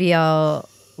just feel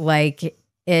like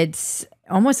it's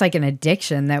almost like an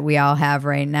addiction that we all have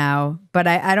right now. But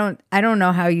I don't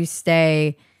know how you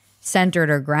stay centered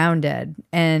or grounded.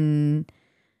 And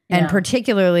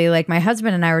particularly, like, my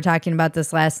husband and I were talking about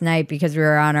this last night because we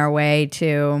were on our way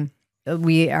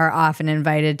we are often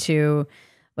invited to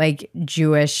like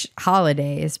Jewish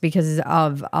holidays because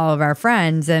of all of our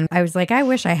friends. And I was like, I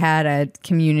wish I had a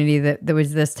community that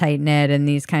was this tight knit and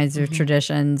these kinds of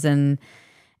traditions. And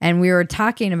we were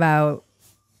talking about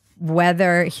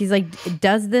whether, he's like,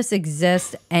 does this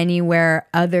exist anywhere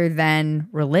other than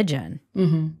religion?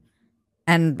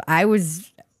 And I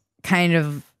was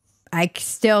I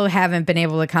still haven't been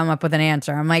able to come up with an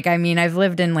answer. I'm like, I've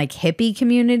lived in like hippie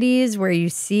communities where you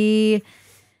see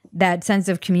that sense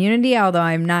of community, although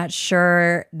I'm not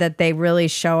sure that they really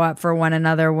show up for one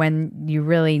another when you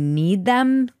really need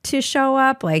them to show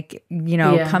up. Like,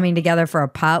 coming together for a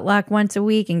potluck once a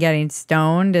week and getting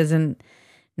stoned isn't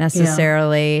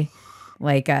necessarily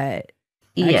like a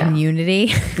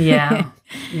community. Yeah.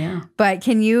 But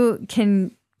can you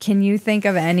think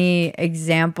of any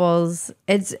examples?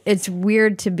 It's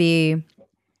weird to be,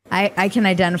 I can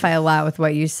identify a lot with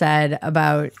what you said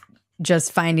about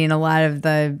just finding a lot of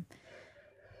the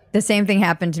same thing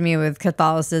happened to me with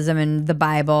Catholicism and the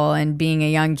Bible and being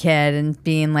a young kid and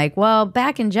being like, well,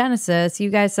 back in Genesis, you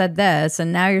guys said this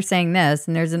and now you're saying this,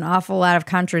 and there's an awful lot of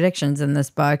contradictions in this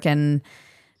book, and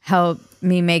help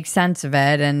me make sense of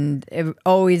it. And it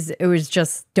was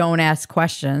just don't ask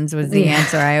questions was the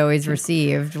answer I always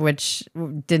received, which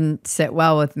didn't sit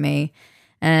well with me.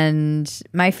 And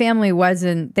my family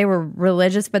they were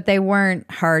religious, but they weren't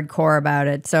hardcore about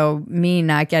it. So me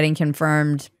not getting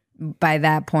confirmed by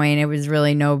that point, it was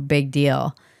really no big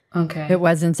deal. Okay. It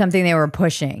wasn't something they were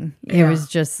pushing. It was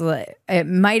just like, it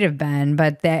might have been,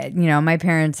 but that, my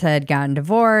parents had gotten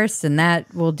divorced, and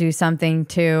that will do something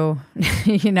to,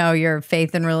 your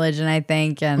faith in religion, I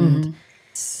think. And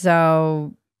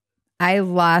so I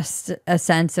lost a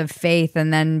sense of faith,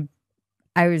 and then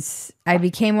I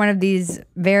became one of these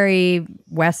very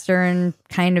Western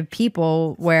kind of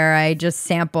people where I just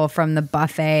sample from the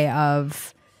buffet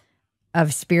of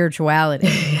spirituality.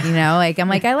 You know, like I'm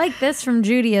like, I like this from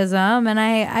Judaism, and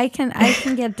I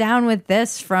can get down with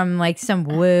this from like some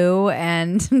woo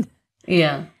and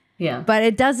yeah. But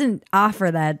it doesn't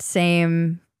offer that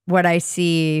same what I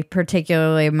see,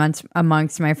 particularly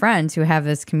amongst my friends who have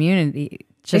this community.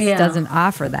 Just doesn't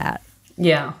offer that.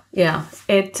 Yeah.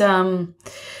 It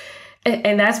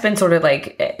and that's been sort of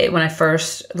like when I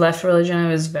first left religion, I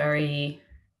was very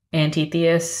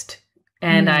anti-theist.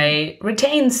 And I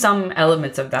retain some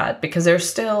elements of that because there's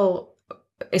still,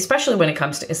 especially when it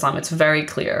comes to Islam, it's very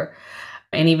clear.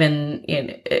 And even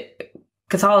in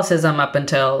Catholicism up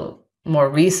until more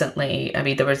recently, I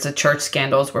mean, there was the church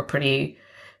scandals were pretty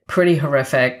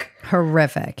horrific.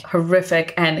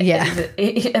 Horrific. And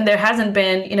and there hasn't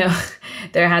been,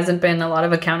 there hasn't been a lot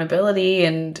of accountability.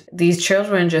 And these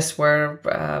children just were,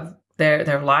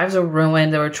 their lives are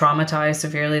ruined. They were traumatized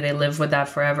severely. They live with that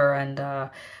forever.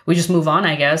 And we just move on,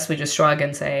 I guess. We just shrug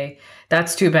and say,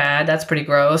 that's too bad. That's pretty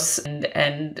gross.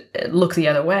 And look the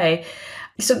other way.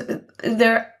 So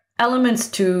there are elements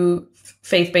to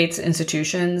faith-based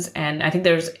institutions. And I think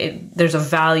there's a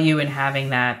value in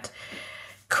having that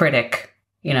critic,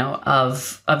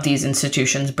 of these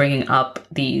institutions bringing up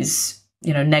these,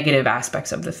 negative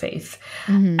aspects of the faith.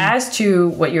 As to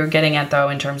what you're getting at, though,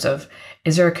 in terms of,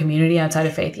 is there a community outside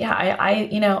of faith? Yeah,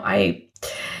 I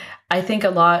think a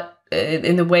lot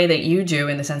in the way that you do,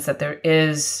 in the sense that there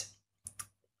is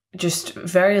just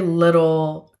very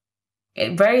little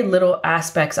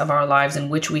aspects of our lives in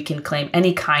which we can claim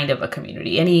any kind of a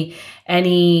community. I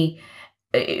mean,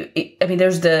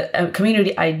 there's the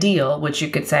community ideal, which you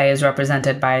could say is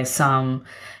represented by some,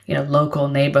 local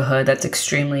neighborhood that's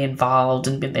extremely involved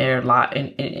and been there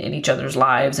in each other's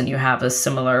lives, and you have a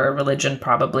similar religion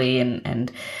probably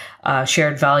and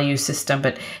shared value system.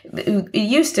 But it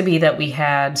used to be that we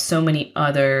had so many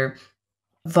other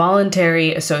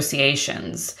voluntary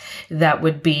associations that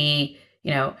would be,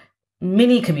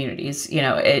 mini communities,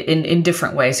 in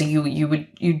different ways. So you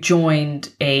joined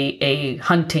a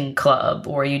hunting club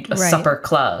or a supper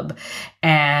club,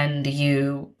 and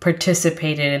you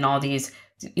participated in all these,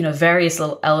 various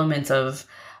little elements of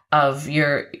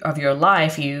your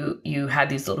life. You had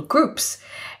these little groups,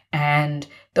 and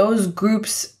those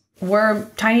groups were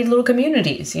tiny little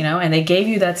communities, and they gave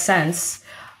you that sense.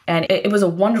 And it was a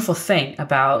wonderful thing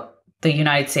about the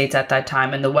United States at that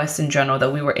time and the West in general,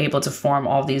 that we were able to form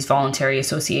all these voluntary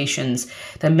associations,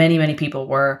 that many, many people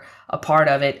were a part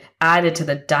of. It added to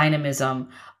the dynamism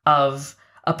of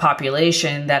a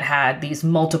population that had these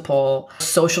multiple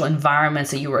social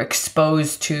environments that you were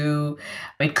exposed to.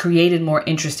 It created more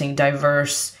interesting,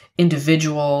 diverse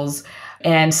individuals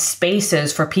and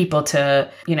spaces for people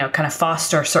to, kind of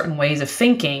foster certain ways of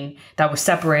thinking that was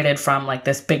separated from like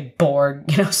this big board,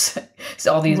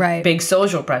 so all these big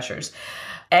social pressures.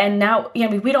 And now,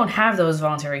 we don't have those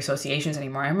voluntary associations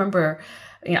anymore. I remember,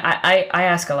 I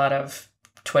ask a lot of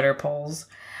Twitter polls,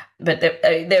 but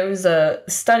there was a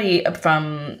study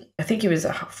from, I think he was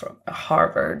a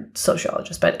Harvard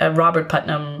sociologist, but Robert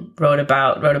Putnam wrote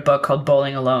a book called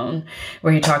Bowling Alone,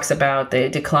 where he talks about the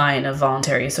decline of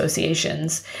voluntary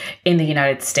associations in the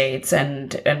United States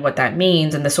and what that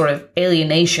means, and the sort of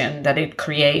alienation that it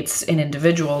creates in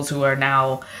individuals who are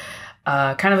now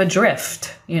kind of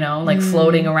adrift,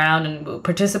 floating around and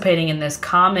participating in this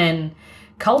common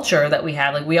culture that we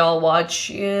have. Like, we all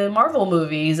watch Marvel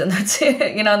movies, and that's it,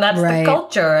 and that's the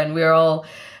culture, and we're all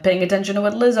paying attention to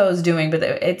what Lizzo's doing.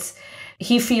 But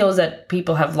he feels that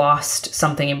people have lost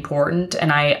something important,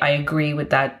 and I agree with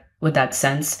that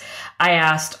sense. I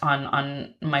asked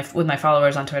with my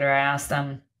followers on Twitter, I asked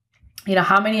them,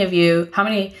 how many of you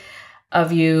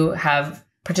have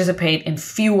participate in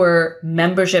fewer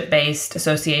membership-based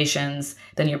associations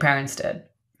than your parents did?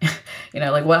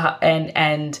 Like what?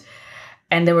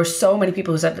 And there were so many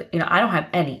people who said, I don't have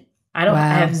any.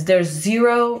 There's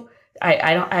zero.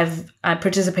 I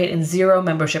participate in zero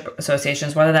membership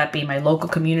associations, whether that be my local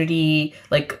community,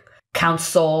 like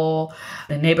council,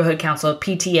 the neighborhood council,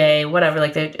 PTA, whatever.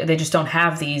 Like they just don't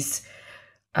have these,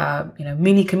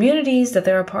 mini communities that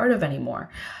they're a part of anymore.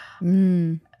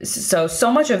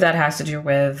 So much of that has to do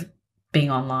with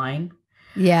being online.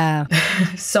 Yeah.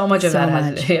 So much of that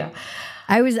has to do. Yeah.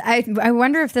 I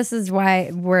wonder if this is why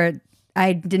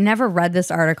I never read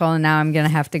this article, and now I'm going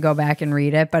to have to go back and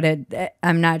read it, but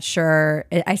I'm not sure.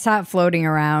 I saw it floating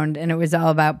around, and it was all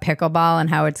about pickleball and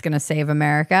how it's going to save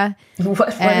America. What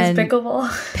is pickleball?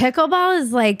 Pickleball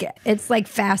is it's like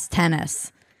fast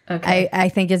tennis. Okay. I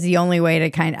think is the only way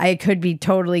to I could be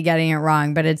totally getting it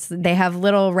wrong, but they have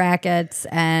little rackets,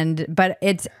 but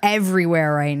it's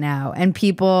everywhere right now, and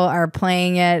people are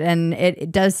playing it, and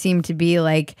it does seem to be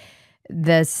like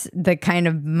the kind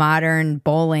of modern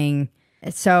bowling.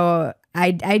 So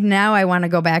I want to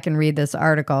go back and read this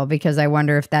article because I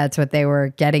wonder if that's what they were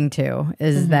getting to,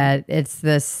 is that it's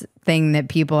this thing that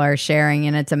people are sharing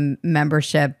and it's a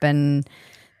membership and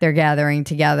they're gathering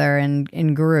together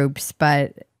in groups.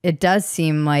 But it does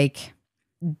seem like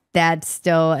that's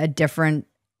still a different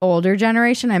older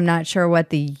generation. I'm not sure what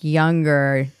the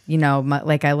younger,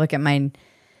 like I look at my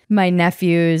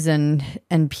nephews and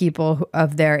people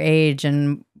of their age,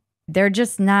 and they're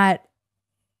just not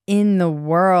in the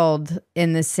world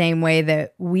in the same way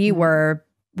that we were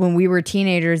when we were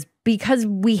teenagers, because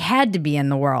we had to be in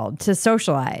the world to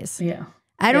socialize. Yeah.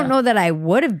 I don't know that I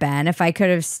would have been if I could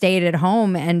have stayed at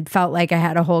home and felt like I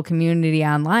had a whole community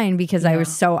online, because I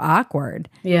was so awkward.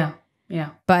 Yeah.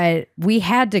 Yeah. But we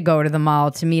had to go to the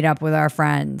mall to meet up with our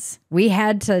friends. We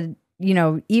had to,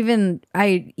 even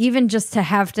just to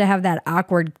have that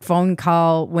awkward phone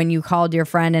call when you called your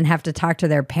friend and have to talk to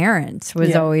their parents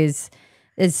was always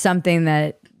is something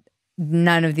that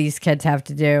none of these kids have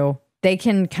to do. They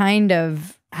can kind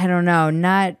of, I don't know,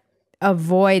 not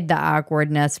avoid the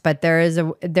awkwardness, but there's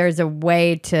a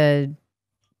way to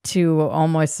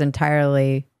almost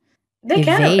entirely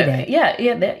evade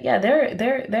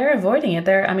it. They're avoiding it.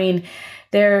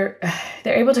 They're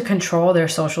able to control their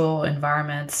social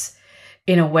environments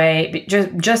in a way,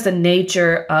 just the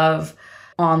nature of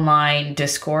online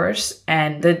discourse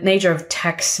and the nature of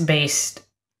text-based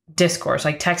discourse,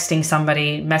 like texting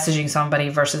somebody, messaging somebody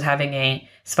versus having a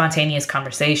spontaneous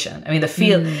conversation. I mean, the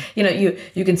feel,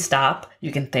 you can stop,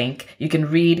 you can think, you can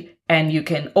read, and you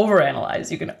can overanalyze,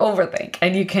 you can overthink,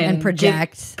 and you can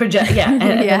project. Yeah.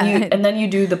 And then you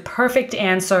do the perfect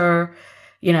answer,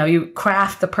 you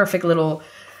craft the perfect little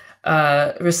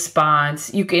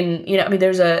response. You can,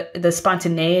 there's the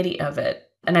spontaneity of it.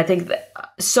 And I think that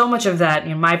so much of that,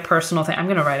 my personal thing, I'm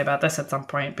going to write about this at some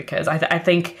point, because I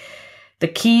think the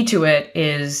key to it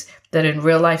is that in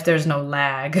real life, there's no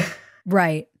lag.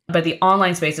 Right. But the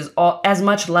online space is as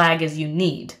much lag as you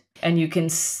need. And you can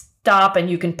stop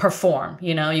and you can perform,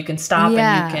 you can stop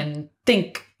and you can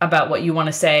think about what you want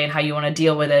to say and how you want to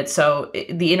deal with it. So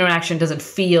the interaction doesn't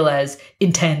feel as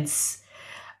intense,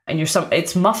 and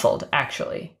it's muffled,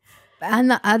 actually. On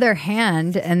the other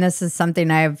hand, and this is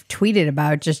something I've tweeted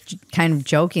about just kind of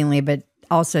jokingly, but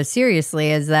also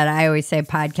seriously, is that I always say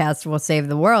podcasts will save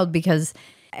the world, because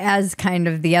as kind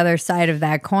of the other side of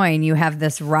that coin, you have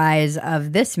this rise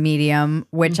of this medium,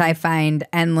 which I find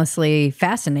endlessly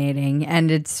fascinating. And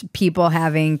it's people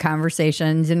having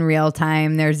conversations in real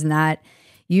time. There's not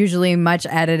usually much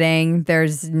editing.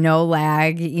 There's no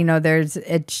lag.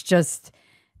 It's just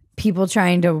people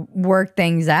trying to work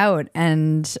things out.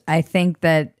 And I think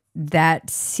that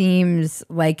seems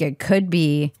like it could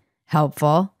be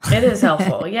helpful. It is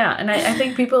helpful, yeah. And I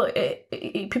think people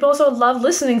also love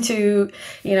listening to,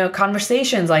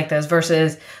 conversations like this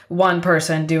versus one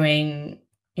person doing,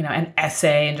 an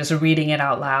essay and just reading it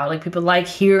out loud. Like, people like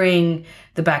hearing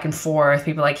the back and forth.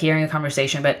 People like hearing a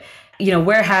conversation. But,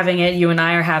 we're having it. You and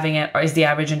I are having it. Or is the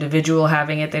average individual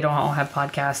having it? They don't all have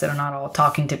podcasts. They're not all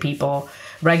talking to people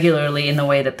regularly in the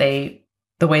way that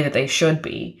they should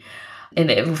be.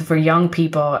 And for young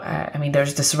people,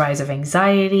 there's this rise of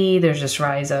anxiety. There's this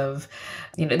rise of,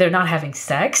 they're not having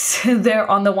sex. They're,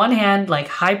 on the one hand, like,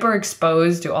 hyper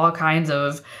exposed to all kinds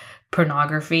of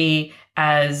pornography,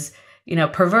 as,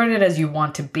 perverted as you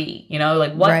want to be.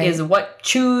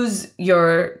 Choose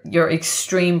your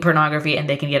extreme pornography, and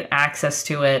they can get access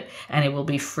to it, and it will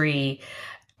be free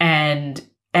and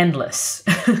endless.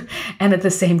 And at the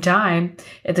same time,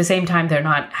 they're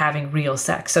not having real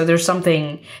sex. So there's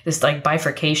this like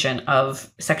bifurcation of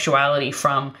sexuality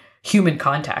from human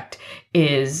contact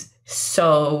is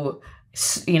so,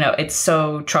 it's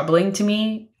so troubling to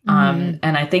me. And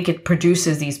I think it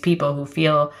produces these people who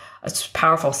feel a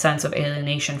powerful sense of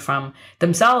alienation from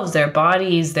themselves, their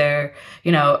bodies, their,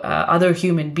 other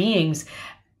human beings.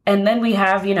 And then we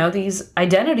have, these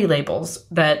identity labels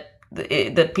that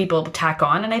people tack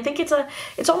on. And I think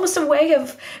it's almost a way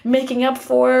of making up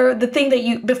for the thing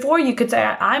that before you could say,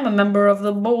 I'm a member of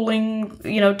the bowling,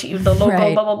 team, the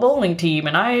local bubble bowling team.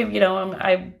 And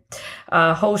I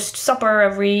host supper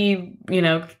every,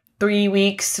 3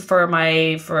 weeks for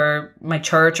my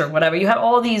church or whatever. You have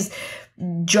all these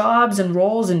jobs and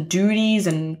roles and duties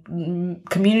and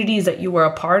communities that you were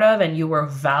a part of and you were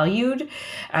valued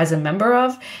as a member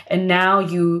of. And now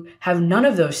you have none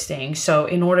of those things. So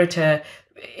in order to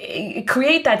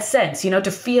create that sense,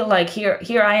 to feel like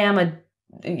here I am a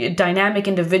dynamic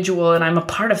individual and I'm a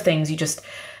part of things,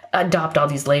 adopt all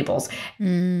these labels.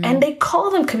 And they call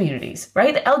them communities,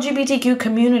 right? The LGBTQ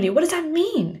community. What does that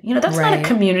mean? That's not a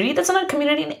community. That's not a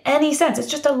community in any sense. It's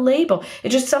just a label.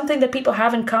 It's just something that people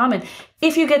have in common.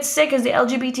 If you get sick, is the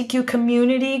LGBTQ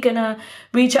community gonna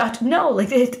reach out? No,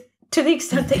 to the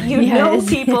extent that you know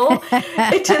people, to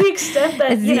the extent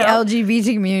that is the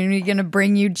LGBT community gonna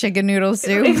bring you chicken noodle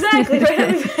soup? Exactly,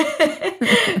 right?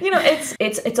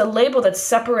 It's a label that's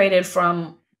separated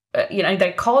from,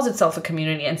 that calls itself a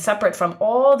community and separate from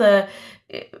all the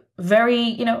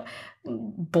very,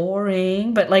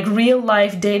 boring, but like real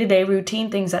life, day-to-day routine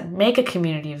things that make a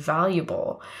community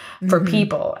valuable for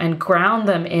people and ground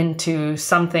them into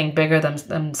something bigger than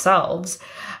themselves.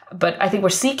 But I think we're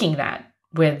seeking that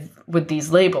with these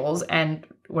labels, and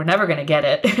we're never going to get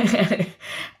it.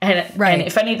 and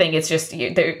if anything, it's just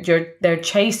they're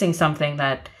chasing something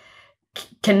that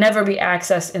can never be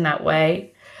accessed in that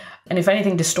way. And if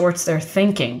anything, distorts their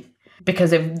thinking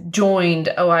because they've joined,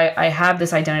 I have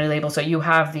this identity label. So you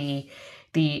have the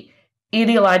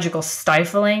ideological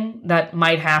stifling that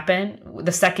might happen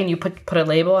the second you put a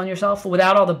label on yourself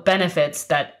without all the benefits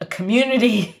that a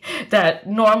community that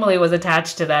normally was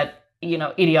attached to that,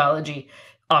 ideology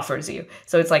offers you.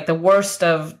 So it's like the worst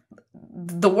of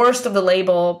the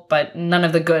label, but none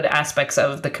of the good aspects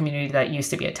of the community that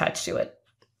used to be attached to it.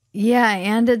 Yeah,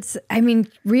 and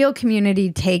real community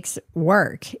takes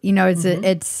work.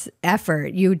 It's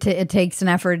effort. It takes an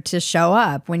effort to show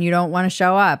up when you don't want to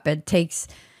show up.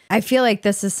 I feel like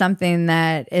this is something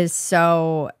that is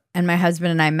and my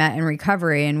husband and I met in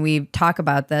recovery, and we talk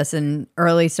about this in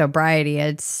early sobriety.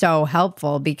 It's so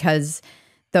helpful because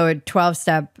the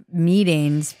 12-step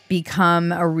meetings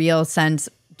become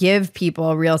give people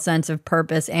a real sense of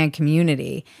purpose and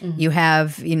community. You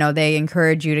have, they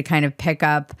encourage you to kind of pick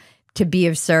up, to be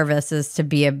of service is a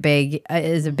big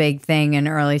thing in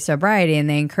early sobriety. And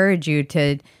they encourage you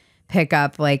to pick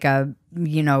up like a,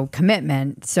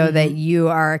 commitment so that you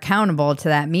are accountable to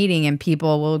that meeting, and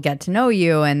people will get to know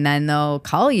you, and then they'll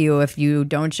call you if you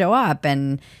don't show up.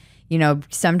 And,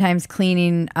 sometimes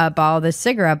cleaning up all the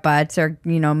cigarette butts or,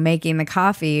 making the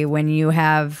coffee when you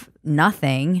have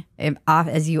nothing,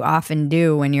 as you often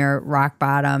do when you're rock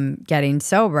bottom getting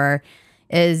sober,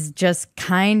 is just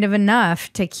kind of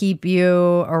enough to keep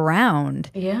you around.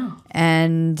 Yeah.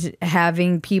 And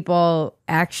having people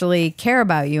actually care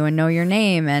about you and know your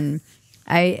name. And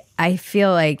I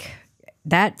feel like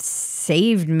that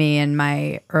saved me in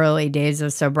my early days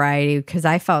of sobriety because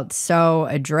I felt so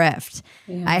adrift.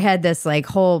 Yeah. I had this like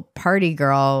whole party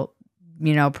girl,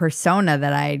 persona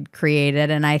that I'd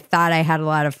created, and I thought I had a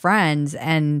lot of friends.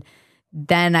 And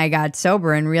then I got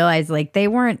sober and realized like they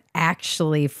weren't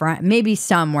actually friends. Maybe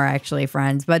some were actually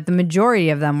friends, but the majority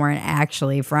of them weren't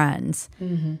actually friends.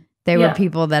 They were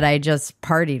people that I just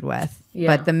partied with.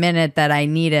 Yeah. But the minute that I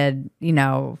needed,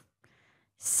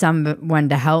 someone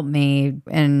to help me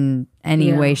in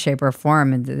any way, shape, or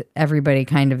form, and everybody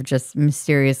kind of just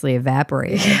mysteriously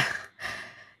evaporated.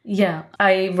 Yeah,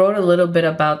 I wrote a little bit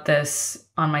about this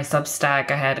on my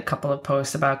Substack. I had a couple of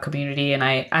posts about community, and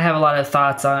I have a lot of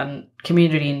thoughts on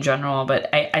community in general,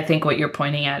 but I think what you're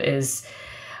pointing at is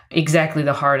exactly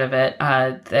the heart of it,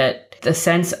 that the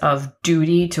sense of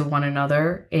duty to one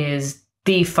another is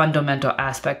the fundamental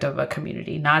aspect of a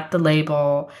community, not the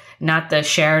label, not the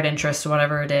shared interest,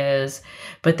 whatever it is,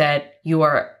 but that you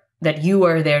are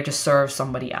there to serve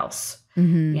somebody else,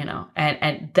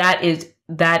 and that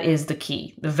is the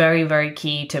key, the very, very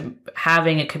key to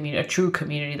having a true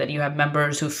community, that you have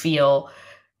members who feel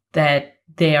that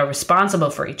they are responsible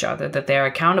for each other, that they're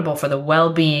accountable for the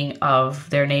well-being of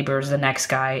their neighbors, the next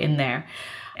guy in there.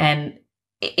 And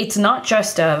it's not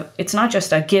just a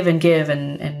give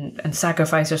and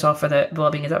sacrifice yourself for the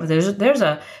well-being of others. There's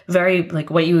a very, like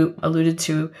what you alluded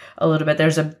to a little bit,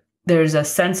 there's a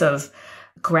sense of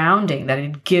grounding that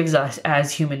it gives us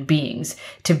as human beings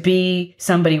to be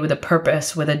somebody with a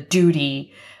purpose, with a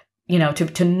duty,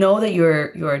 to know that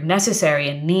you're necessary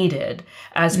and needed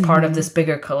as part of this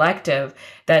bigger collective,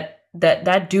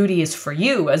 that duty is for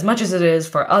you as much as it is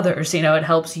for others. It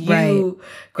helps you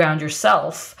ground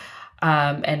yourself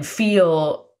and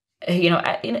feel, in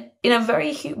a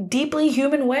very deeply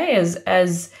human way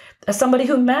as somebody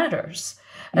who matters,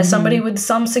 as somebody with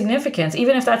some significance,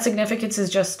 even if that significance is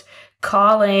just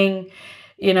calling,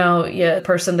 a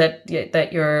person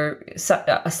that you're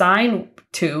assigned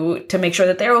to make sure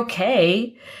that they're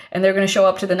okay and they're going to show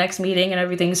up to the next meeting and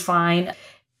everything's fine.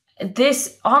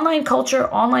 This online culture,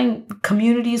 online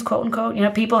communities, quote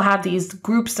unquote, people have these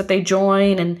groups that they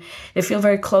join and they feel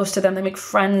very close to them. They make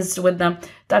friends with them.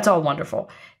 That's all wonderful.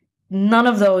 None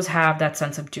of those have that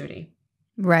sense of duty.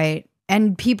 Right.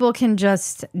 and people can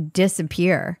just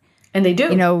disappear. And they do.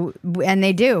 You know, and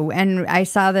they do. And I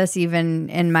saw this even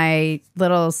in my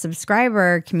little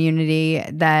subscriber community,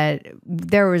 that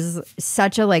there was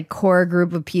such a like core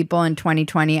group of people in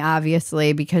 2020,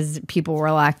 obviously, because people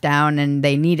were locked down and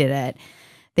they needed it.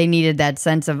 They needed that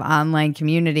sense of online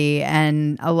community.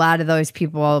 And a lot of those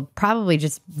people probably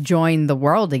just joined the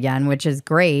world again, which is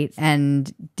great,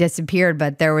 and disappeared.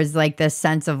 But there was like this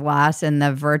sense of loss in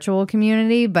the virtual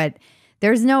community, but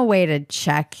there's no way to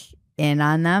check in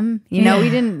on them. You know, we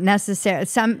didn't necessarily,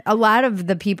 a lot of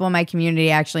the people in my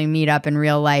community actually meet up in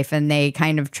real life, and they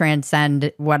kind of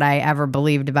transcend what I ever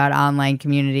believed about online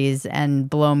communities and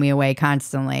blow me away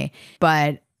constantly.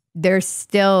 But there's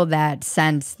still that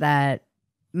sense that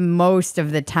most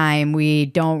of the time we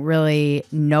don't really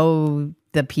know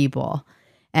the people,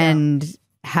 and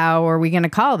how are we going to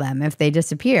call them if they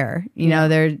disappear? You know,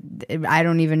 I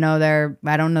don't know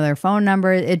their phone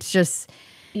number. It's just,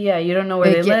 you don't know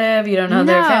where they live. You don't know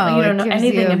their family. You don't know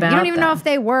anything about them. You don't even know if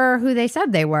they were who they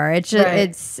said they were. It's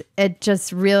just,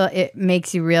 it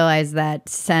makes you realize that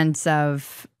sense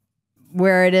of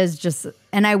where it is just,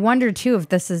 and I wonder too if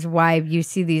this is why you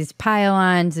see these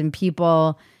pile-ons and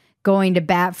people going to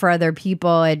bat for other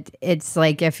people. It's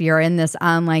like if you're in this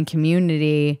online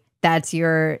community, that's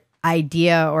your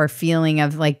idea or feeling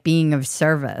of like being of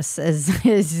service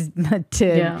is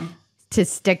to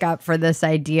stick up for this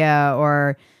idea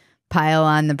or pile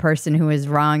on the person who was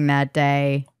wrong that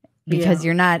day, because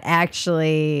you're not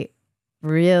actually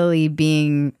really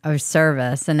being of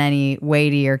service in any way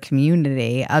to your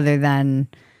community other than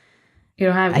you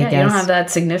don't have that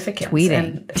significance.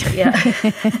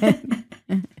 Tweeting.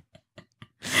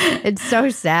 It's so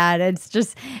sad. It's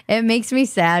just, it makes me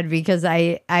sad because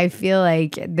I feel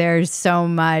like there's so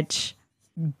much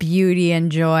beauty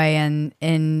and joy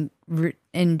in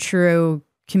true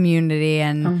community,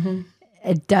 and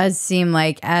it does seem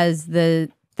like as that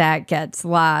gets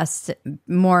lost,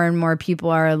 more and more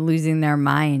people are losing their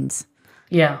minds.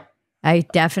 Yeah. I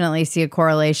definitely see a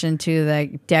correlation to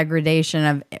the degradation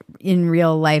of in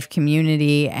real life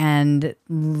community and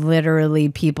literally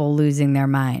people losing their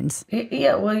minds.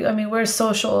 Yeah, well, I mean, we're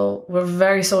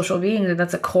very social beings, and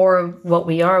that's a core of what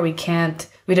we are. We didn't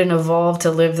evolve to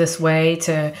live this way,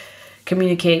 to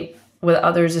communicate with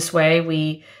others this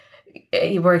way.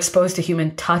 We're exposed to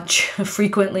human touch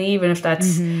frequently, even if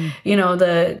that's,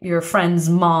 your friend's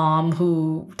mom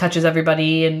who touches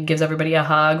everybody and gives everybody a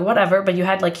hug, whatever. But you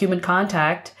had like human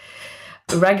contact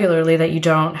regularly that you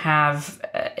don't have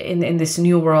in this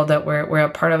new world that we're a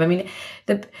part of. I mean,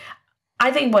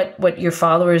 I think what your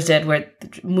followers did, were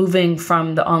moving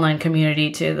from the online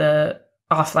community to the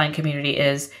offline community,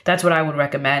 that's what I would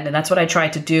recommend. And that's what I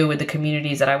tried to do with the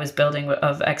communities that I was building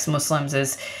of ex-Muslims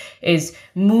is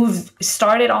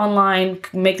start it online,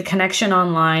 make the connection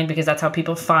online, because that's how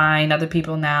people find other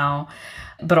people now.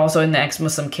 But also in the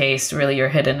ex-Muslim case, really you're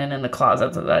hidden and in the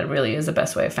closet. That really is the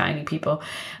best way of finding people.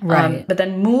 Right. But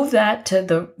then move that to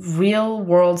the real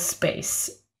world space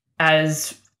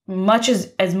as much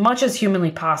as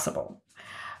humanly possible,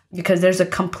 because there's a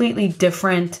completely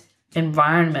different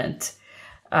environment.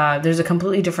 There's a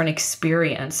completely different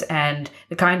experience, and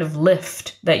the kind of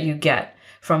lift that you get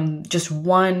from just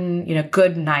one,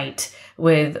 good night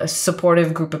with a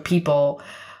supportive group of people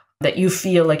that you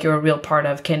feel like you're a real part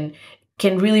of can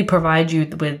really provide you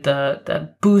with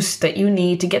the boost that you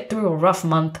need to get through a rough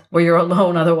month where you're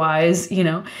alone otherwise,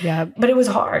 Yeah. But it was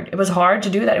hard. It was hard to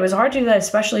do that. It was hard to do that,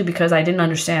 especially because I didn't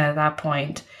understand at that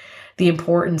point the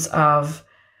importance of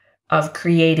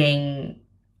creating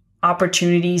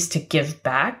opportunities to give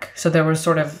back. So there was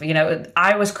sort of,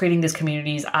 I was creating these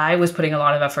communities. I was putting a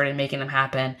lot of effort in making them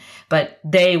happen, but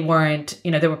they weren't,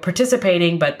 they were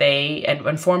participating,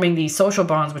 and forming these social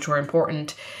bonds, which were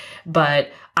important,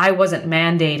 but I wasn't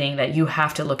mandating that you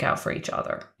have to look out for each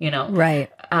other,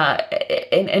 Right.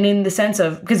 And in the sense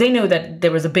of, because they knew that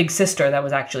there was a big sister that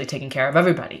was actually taking care of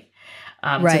everybody.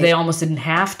 Right. So they almost didn't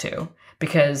have to,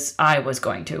 because I was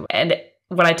going to. And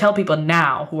what I tell people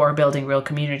now who are building real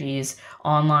communities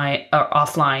online or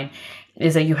offline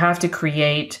is that you have to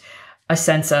create a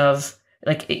sense of,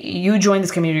 like, you join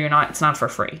this community or not, it's not for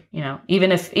free.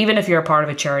 Even if you're a part of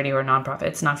a charity or a nonprofit,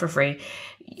 it's not for free.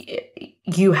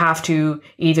 You have to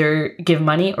either give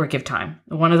money or give time.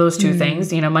 One of those two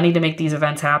things, money to make these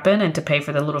events happen and to pay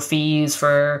for the little fees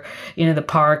for, the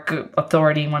park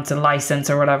authority wants a license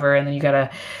or whatever. And then you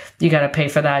gotta pay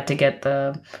for that to get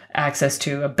the access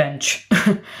to a bench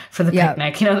for the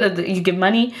picnic. You give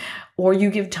money, or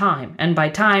you give time. And by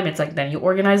time, it's like then you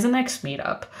organize the next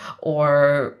meetup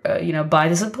or, buy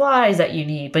the supplies that you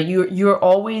need. But you're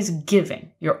always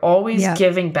giving. You're always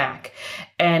giving back.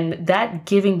 And that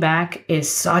giving back is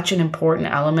such an important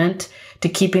element to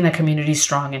keeping the community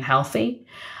strong and healthy.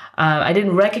 I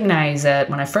didn't recognize that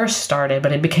when I first started,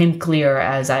 but it became clear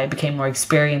as I became more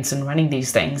experienced in running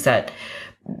these things that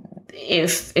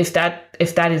if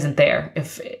that isn't there,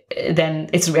 then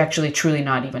it's actually truly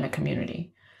not even a community.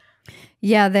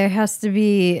 Yeah, there has to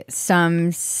be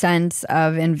some sense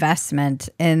of investment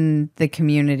in the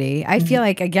community. I feel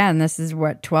like, again, this is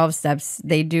what 12 Steps,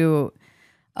 they do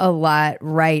a lot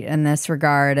right in this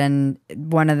regard. And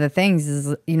one of the things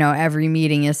is, every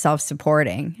meeting is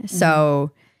self-supporting. So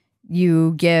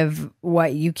you give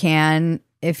what you can.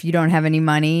 If you don't have any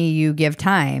money, you give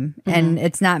time. And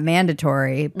it's not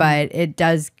mandatory, but it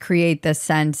does create this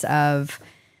sense of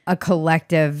a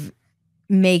collective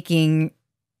making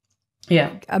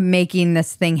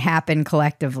this thing happen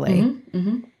collectively.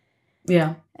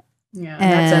 Yeah. In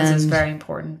that sense, it's very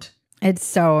important. It's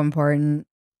so important.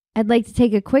 I'd like to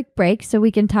take a quick break so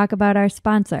we can talk about our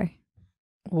sponsor.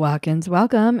 Watkins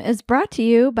Welcome is brought to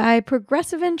you by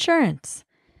Progressive Insurance.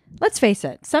 Let's face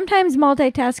it, sometimes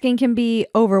multitasking can be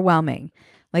overwhelming.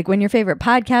 Like when your favorite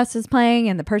podcast is playing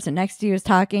and the person next to you is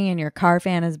talking and your car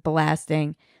fan is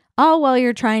blasting, all while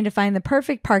you're trying to find the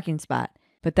perfect parking spot.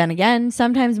 But then again,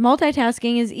 sometimes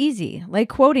multitasking is easy, like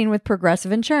quoting with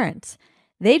Progressive Insurance.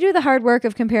 They do the hard work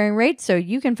of comparing rates so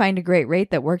you can find a great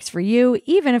rate that works for you,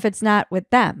 even if it's not with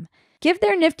them. Give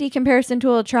their nifty comparison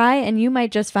tool a try, and you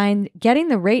might just find getting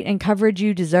the rate and coverage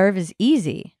you deserve is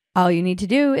easy. All you need to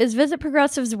do is visit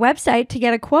Progressive's website to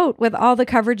get a quote with all the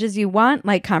coverages you want,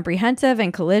 like comprehensive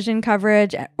and collision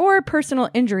coverage or personal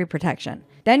injury protection.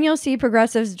 Then you'll see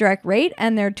Progressive's direct rate,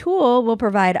 and their tool will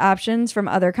provide options from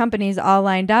other companies all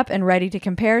lined up and ready to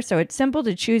compare, so it's simple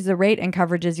to choose the rate and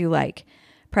coverages you like.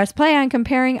 Press play on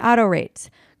comparing auto rates.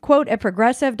 Quote at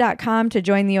progressive.com to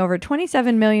join the over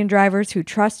 27 million drivers who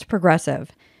trust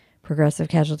Progressive. Progressive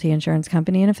Casualty Insurance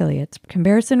Company and Affiliates.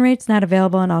 Comparison rates not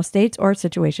available in all states or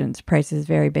situations. Prices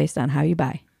vary based on how you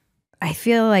buy. I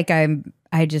feel like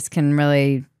I just can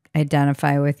really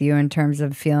identify with you in terms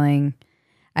of feeling.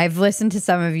 I've listened to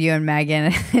some of you and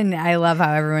Meghan, and I love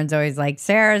how everyone's always like,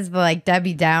 Sarah's like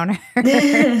Debbie Downer.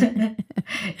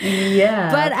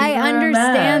 Yeah. But I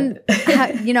understand,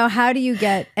 how do you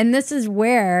get, and this is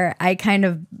where I kind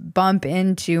of bump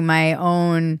into my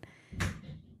own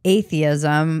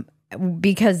atheism,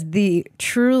 because the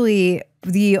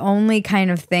only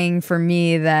kind of thing for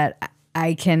me that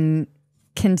I can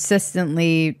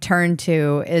consistently turn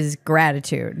to is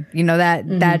gratitude.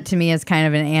 That to me is kind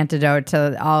of an antidote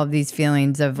to all of these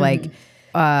feelings of like,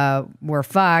 we're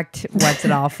fucked. What's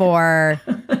it all for?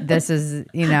 This is,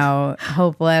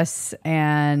 hopeless.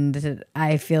 And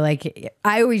I feel like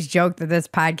I always joke that this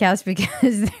podcast,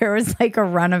 because there was like a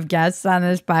run of guests on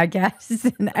this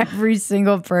podcast, and every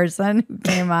single person who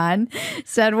came on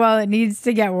said, well, it needs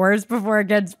to get worse before it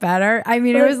gets better. I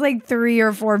mean, it was like 3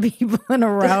 or 4 people in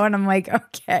a row. And I'm like,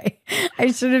 okay,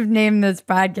 I should have named this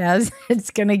podcast, It's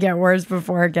Gonna Get Worse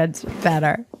Before It Gets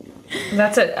Better.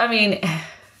 That's it. I mean,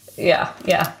 yeah.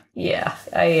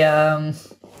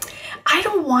 I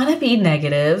don't want to be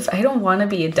negative. I don't want to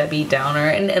be a Debbie Downer.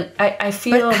 And I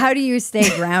feel... But how do you stay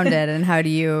grounded, and how do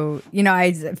you,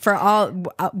 for all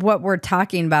what we're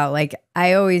talking about, like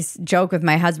I always joke with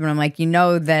my husband, I'm like,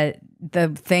 that the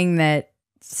thing that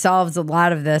solves a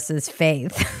lot of this is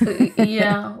faith.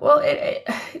 Yeah. Well, it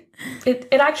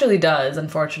actually does,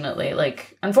 unfortunately.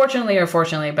 Like, unfortunately or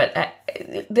fortunately, but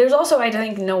there's also, I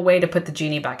think, no way to put the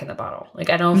genie back in the bottle. Like,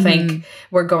 I don't think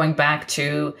we're going back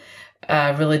to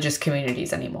religious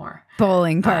communities anymore.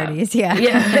 Bowling parties,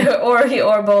 yeah.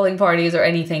 or bowling parties or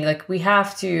anything. Like, we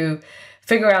have to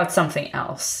figure out something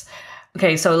else.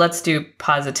 Okay, so let's do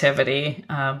positivity,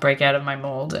 break out of my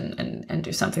mold and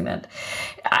do something that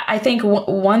I think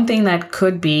one thing that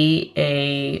could be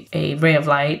a ray of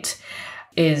light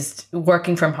is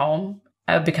working from home,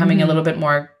 becoming a little bit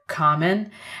more common,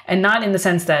 and not in the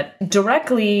sense that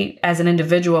directly as an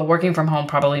individual working from home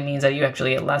probably means that you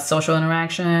actually get less social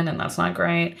interaction, and that's not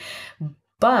great.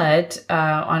 But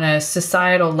on a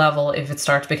societal level, if it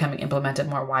starts becoming implemented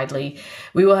more widely,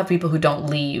 we will have people who don't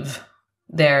leave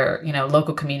their,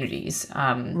 local communities.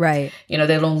 Right. They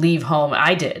don't leave home.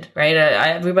 I did,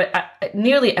 right?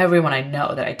 Nearly everyone I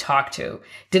know that I talked to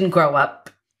didn't grow up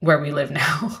where we live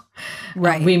now.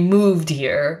 Right. We moved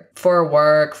here for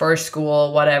work, for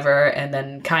school, whatever, and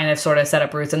then kind of sort of set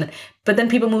up roots. And But then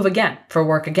people move again for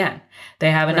work again.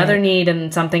 They have another need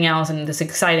and something else and this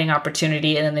exciting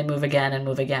opportunity, and then they move again and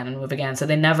move again and move again. So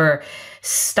they never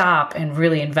stop and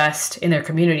really invest in their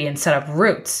community and set up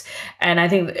roots. And I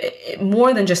think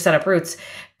more than just set up roots,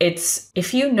 it's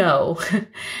if you know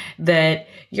that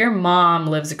your mom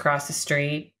lives across the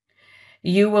street,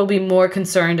 you will be more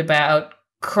concerned about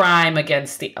crime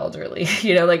against the elderly,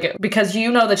 like, because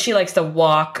you know that she likes to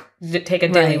walk, take a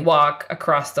daily walk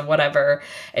across the whatever,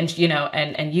 and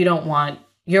and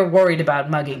you're worried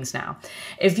about muggings now.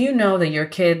 If you know that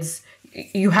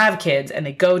you have kids and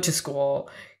they go to school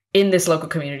in this local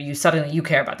community, you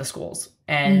care about the schools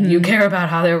and you care about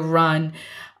how they're run.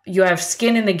 You have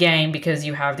skin in the game because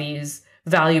you have these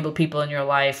valuable people in your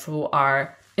life who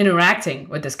are interacting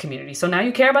with this community. So now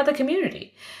you care about the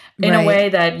community in a way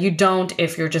that you don't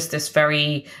if you're just this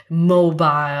very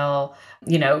mobile,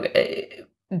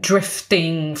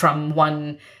 drifting from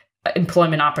one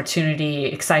employment opportunity,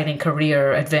 exciting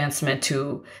career advancement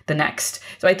to the next.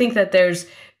 So I think that there's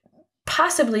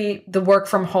possibly the work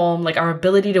from home, like our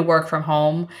ability to work from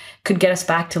home could get us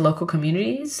back to local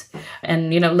communities and,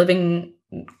 living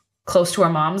close to our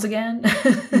moms again.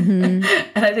 And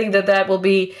I think that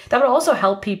would also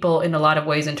help people in a lot of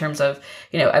ways in terms of,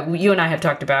 you and I have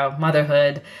talked about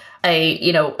motherhood.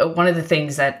 One of the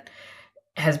things that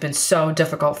has been so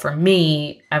difficult for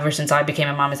me ever since I became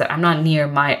a mom is that I'm not near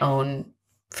my own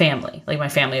family, like my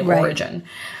family of origin,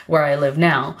 where I live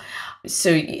now.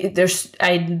 So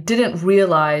I didn't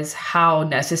realize how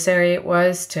necessary it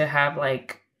was to have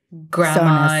like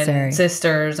grandma and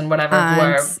sisters and whatever who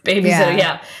are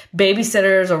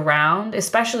babysitters around,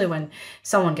 especially when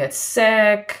someone gets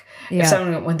sick,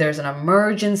 when there's an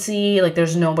emergency, like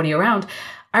there's nobody around.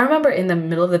 I remember in the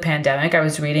middle of the pandemic, I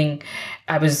was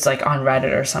like on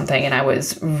Reddit or something, and I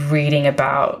was reading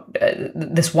about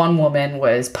this one woman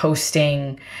was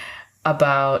posting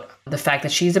about the fact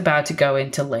that she's about to go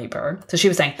into labor. So she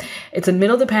was saying, it's the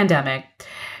middle of the pandemic.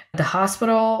 The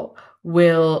hospital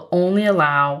will only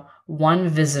allow one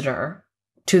visitor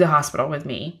to the hospital with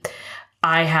me.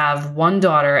 I have one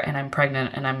daughter and I'm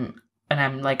pregnant and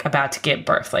I'm like about to give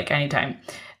birth, like anytime.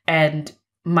 And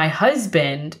my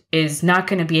husband is not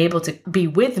going to be able to be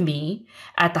with me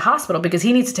at the hospital because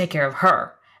he needs to take care of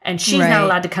her. And she's not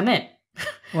allowed to come in.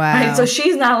 Wow. Right? So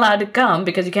she's not allowed to come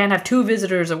because you can't have two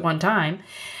visitors at one time.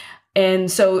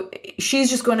 And so she's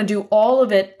just going to do all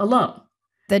of it alone.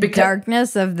 The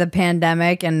darkness of the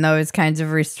pandemic and those kinds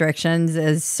of restrictions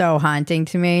is so haunting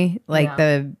to me. Like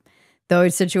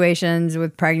those situations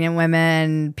with pregnant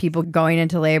women, people going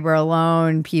into labor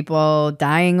alone, people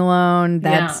dying alone,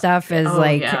 that stuff is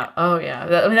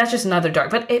I mean, that's just another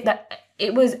dark. But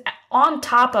it was on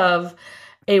top of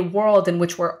a world in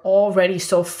which we're already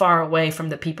so far away from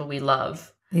the people we love.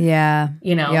 Yeah.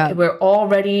 We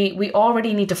already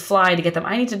need to fly to get them.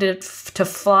 I needed to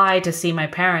fly to see my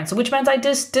parents, which meant I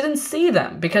just didn't see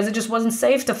them because it just wasn't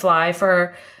safe to fly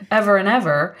for ever and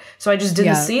ever. So I just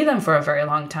didn't see them for a very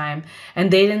long time. And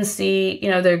they didn't see,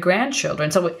 their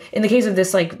grandchildren. So in the case of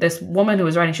this woman who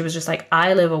was writing, she was just like,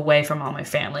 I live away from all my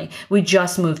family. We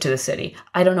just moved to the city.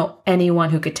 I don't know anyone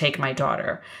who could take my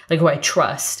daughter, like who I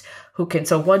trust, who can.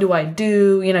 So what do I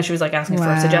do? She was like asking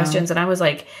for suggestions. And I was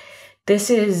like,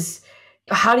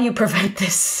 how do you prevent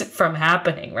this from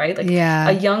happening, right? Like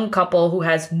a young couple who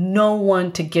has no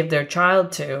one to give their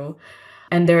child to,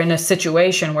 and they're in a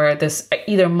situation where this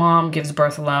either mom gives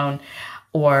birth alone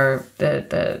or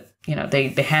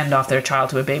they hand off their child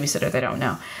to a babysitter they don't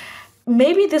know.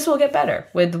 Maybe this will get better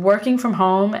with working from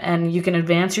home and you can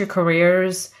advance your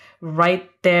careers right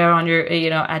there on your,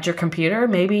 at your computer.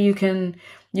 Maybe you can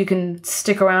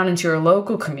stick around into your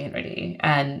local community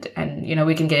and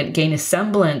we can gain a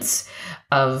semblance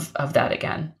of that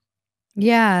again.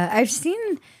 Yeah,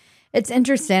 it's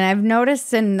interesting. I've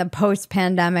noticed in the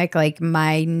post-pandemic, like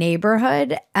my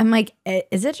neighborhood, I'm like,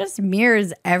 is it just me or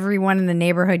is everyone in the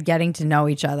neighborhood getting to know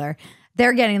each other?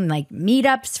 They're getting like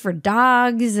meetups for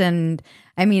dogs. And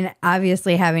I mean,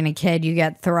 obviously having a kid, you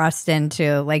get thrust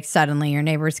into like suddenly your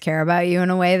neighbors care about you in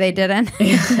a way they didn't.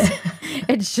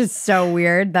 It's just so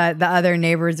weird that the other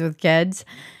neighbors with kids,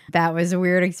 that was a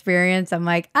weird experience. I'm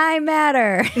like, I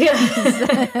matter.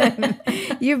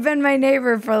 You've been my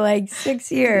neighbor for like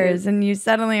 6 years and you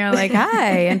suddenly are like,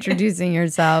 hi, introducing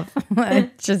yourself.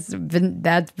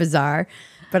 That's bizarre,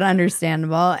 but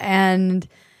understandable. And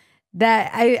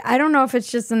that I don't know if it's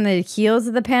just in the heels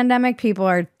of the pandemic, people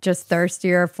are just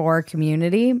thirstier for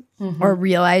community or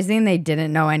realizing they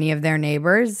didn't know any of their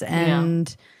neighbors.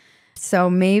 And so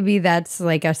maybe that's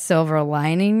like a silver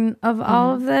lining of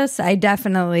all of this. I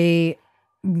definitely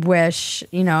wish,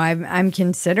 I'm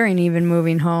considering even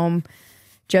moving home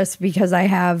just because I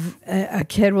have a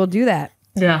kid will do that.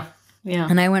 Yeah. Yeah.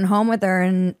 And I went home with her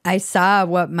and I saw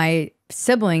what my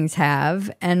siblings have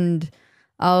and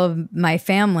all of my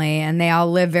family, and they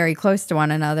all live very close to one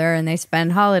another, and they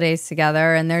spend holidays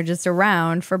together, and they're just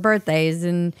around for birthdays,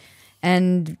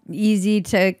 and easy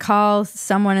to call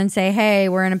someone and say, hey,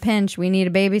 we're in a pinch, we need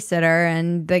a babysitter,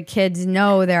 and the kids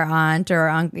know their aunt or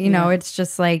uncle. You know, it's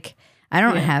just like, I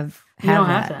don't have you don't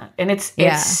have that. And it's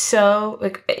so,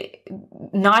 like,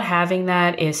 not having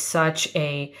that is such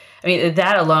a, I mean,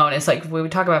 that alone is like, when we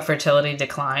talk about fertility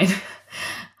decline,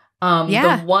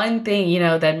 the one thing, you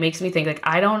know, that makes me think, like,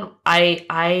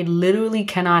 I literally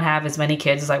cannot have as many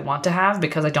kids as I want to have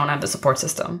because I don't have the support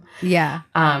system. Yeah.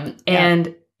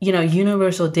 And, you know,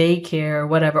 universal daycare or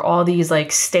whatever, all these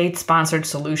like state-sponsored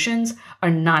solutions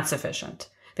are not sufficient.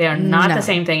 They are not the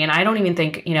same thing. And I don't even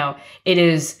think, you know, it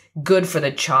is good for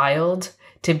the child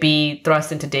to be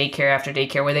thrust into daycare after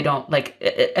daycare where they don't, like,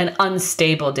 an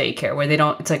unstable daycare where they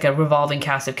don't, it's like a revolving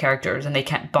cast of characters and they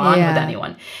can't bond with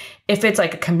anyone. If it's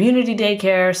like a community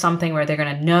daycare, something where they're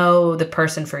going to know the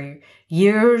person for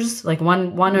years, like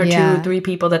one or two, three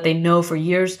people that they know for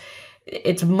years,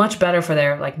 it's much better for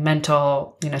their like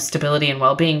mental, you know, stability and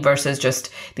well-being versus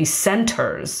just these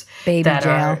centers baby that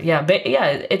jail.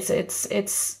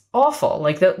 It's awful.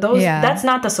 Like those, that's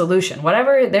not the solution.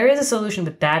 Whatever, there is a solution,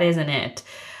 but that isn't it.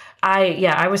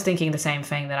 I was thinking the same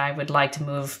thing, that I would like to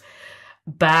move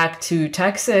back to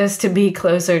Texas to be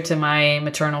closer to my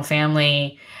maternal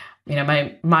family, you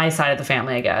know, my side of the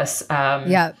family, I guess.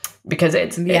 Because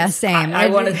it's same.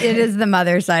 It is the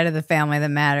mother side of the family that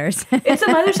matters. It's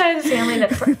the mother side of the family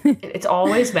that it's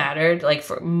always mattered. Like,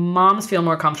 for moms feel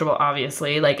more comfortable,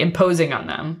 obviously, like imposing on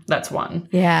them. That's one.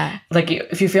 Yeah. Like,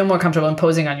 if you feel more comfortable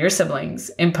imposing on your siblings,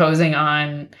 imposing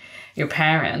on your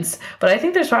parents. But I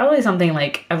think there's probably something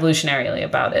like evolutionarily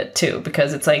about it too,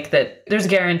 because it's like that there's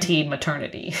guaranteed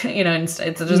maternity, you know, and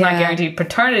there's not guaranteed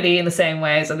paternity in the same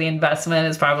way. So the investment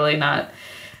is probably not,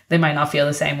 they might not feel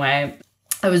the same way.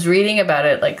 I was reading about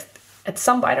it, like at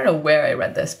some, I don't know where I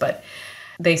read this, but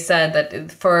they said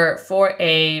that for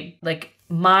a, like,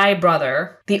 my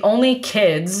brother, the only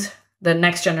kids, the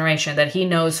next generation that he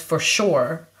knows for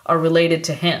sure are related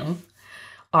to him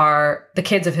are the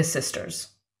kids of his sisters.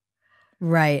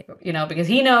 Right. You know, because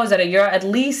he knows that you're at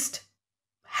least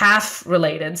half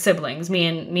related siblings. Me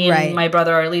and my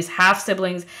brother are at least half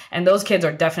siblings, and those kids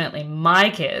are definitely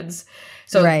my kids.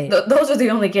 So those are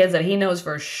the only kids that he knows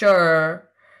for sure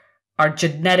are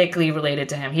genetically related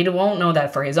to him. He won't know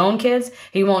that for his own kids.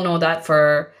 He won't know that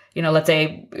for, you know, let's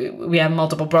say we have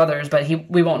multiple brothers, but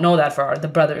we won't know that for the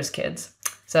brothers' kids.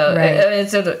 So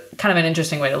it's kind of an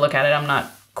interesting way to look at it. I'm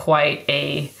not quite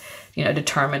a, you know,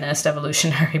 determinist,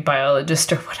 evolutionary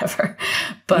biologist or whatever,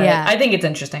 but I think it's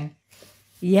interesting.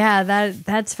 Yeah,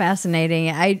 that's fascinating.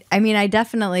 I mean, I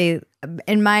definitely,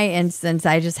 in my instance,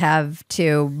 I just have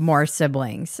two more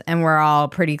siblings, and we're all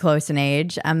pretty close in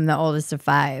age. I'm the oldest of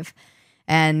 5,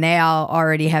 and they all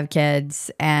already have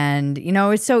kids. And, you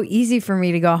know, it's so easy for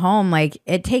me to go home. Like,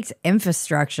 it takes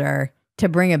infrastructure to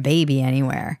bring a baby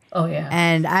anywhere. Oh, yeah.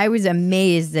 And I was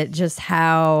amazed at just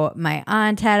how my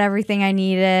aunt had everything I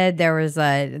needed. There was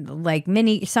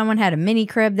someone had a mini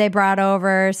crib they brought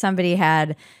over. Somebody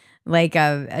had like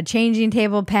a changing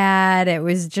table pad. It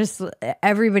was just,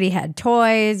 everybody had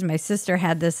toys. My sister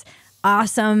had this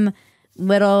awesome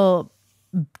little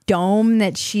dome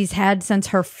that she's had since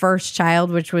her first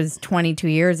child, which was 22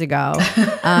 years ago.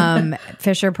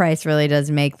 Fisher Price really does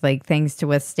make like things to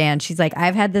withstand. She's like,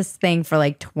 I've had this thing for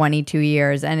like 22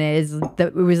 years, and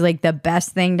it was like the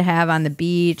best thing to have on the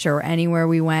beach or anywhere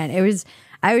we went.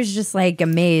 I was just like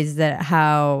amazed at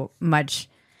how much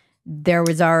there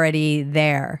was already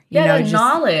there. You know, the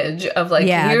knowledge of like,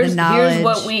 here's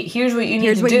what you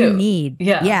need to do. You need.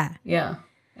 Yeah.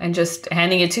 And just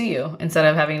handing it to you instead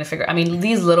of having to figure. I mean,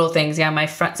 these little things. Yeah,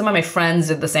 some of my friends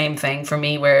did the same thing for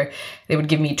me, where they would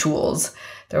give me tools.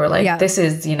 They were like, "This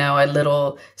is, you know, a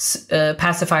little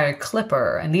pacifier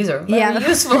clipper, and these are very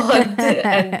useful.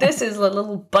 And this is a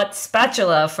little butt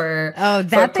spatula for." Oh,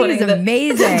 that thing is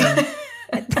amazing.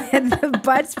 The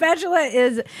butt spatula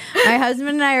is, my husband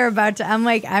and I are about to, I'm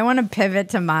like, I want to pivot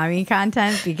to mommy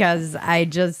content because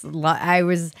I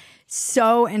was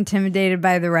so intimidated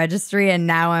by the registry, and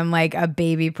now I'm like a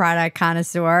baby product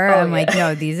connoisseur. I'm like,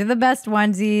 no, these are the best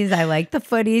onesies. I like the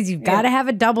footies. You've got to have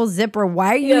a double zipper. Why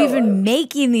are you even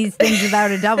making these things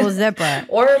without a double zipper?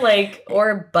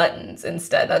 Or buttons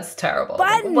instead. That's terrible.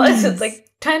 Buttons. It's like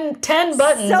 10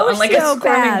 buttons on like a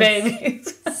squirming baby.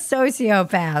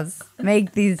 Sociopaths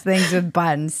make these things with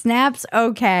buttons. Snaps,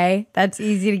 okay. That's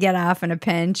easy to get off in a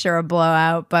pinch or a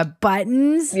blowout, but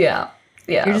buttons? Yeah.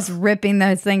 Yeah. You're just ripping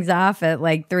those things off at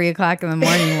like 3 o'clock in the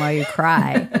morning while you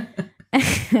cry.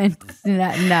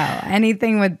 No,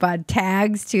 anything with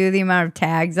tags too, the amount of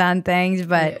tags on things.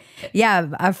 But yeah,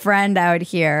 a friend out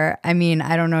here, I mean,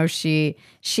 I don't know if she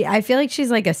I feel like she's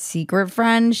like a secret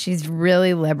friend. She's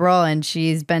really liberal and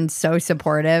she's been so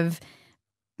supportive,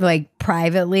 like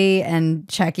privately and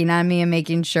checking on me and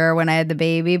making sure when I had the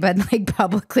baby, but like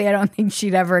publicly, I don't think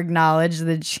she'd ever acknowledge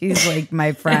that she's like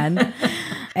my friend.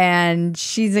 And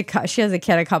she has a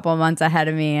kid a couple of months ahead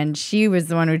of me, and she was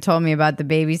the one who told me about the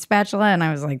baby spatula, and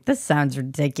I was like, this sounds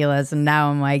ridiculous. And now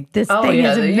I'm like, this thing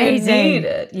is amazing. You need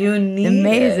it. You need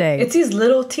amazing. It. It's these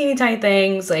little teeny tiny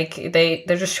things, like they're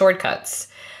just shortcuts.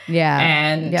 Yeah.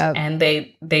 And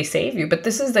they save you. But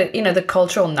this is the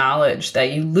cultural knowledge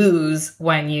that you lose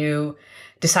when you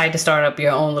decide to start up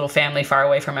your own little family far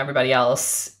away from everybody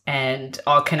else and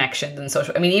all connections and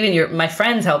social. I mean, even my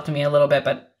friends helped me a little bit,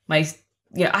 but I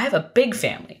have a big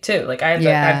family too. Like I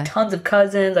have tons of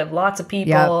cousins. I have lots of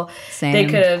people. Yep, same. They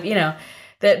could have,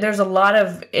 there's a lot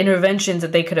of interventions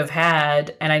that they could have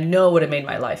had, and I know would have made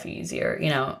my life easier,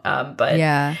 but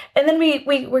yeah. And then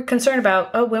we're concerned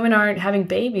about, women aren't having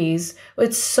babies.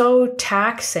 It's so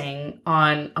taxing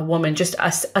on a woman, just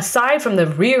aside from the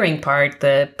rearing part,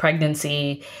 the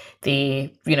pregnancy,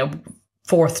 the,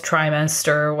 fourth trimester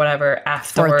or whatever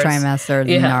afterwards. Fourth trimester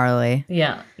is gnarly.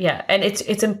 Yeah. Yeah. And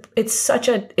it's such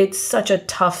a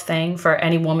tough thing for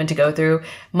any woman to go through,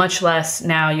 much less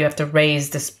now you have to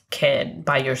raise this kid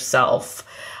by yourself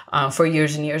for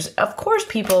years and years. Of course,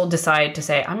 people decide to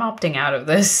say, I'm opting out of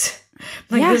this.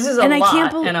 This is a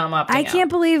lot, and I'm opting out. I can't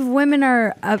believe women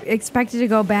are expected to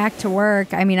go back to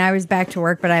work. I mean, I was back to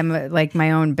work, but I'm like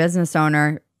my own business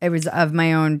owner. It was of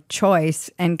my own choice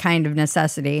and kind of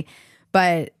necessity.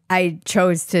 But I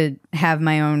chose to have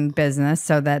my own business,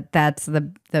 so that's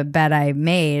the bet I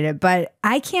made. But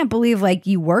I can't believe like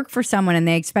you work for someone and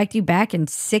they expect you back in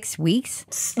 6 weeks.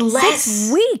 Less.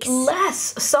 6 weeks.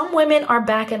 Less. Some women are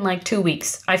back in like 2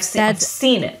 weeks. I've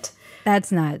seen it. That's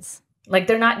nuts. Like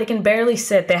they can barely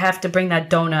sit. They have to bring that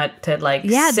donut to like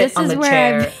sit on the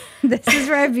chair. This is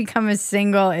where I've become a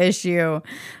single issue.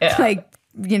 Yeah.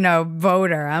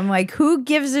 Voter. I'm like, who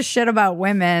gives a shit about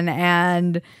women,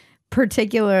 and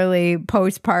particularly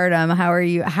postpartum?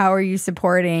 How are you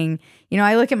supporting?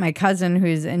 I look at my cousin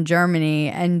who's in Germany,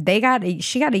 and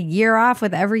she got a year off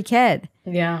with every kid.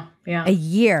 Yeah. A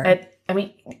year.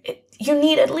 You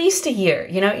need at least a year.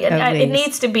 It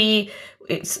needs to be.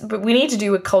 We need to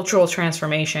do a cultural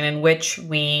transformation in which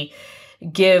we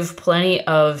give plenty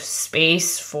of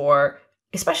space for,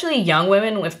 especially young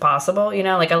women, if possible.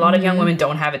 Like a lot of young women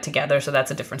don't have it together, so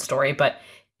that's a different story. But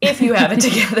if you have it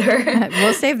together,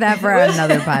 we'll save that for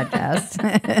another podcast.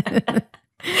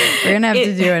 We're gonna have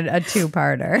to do a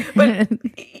two-parter.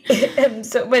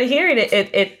 But here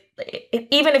it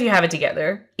even if you have it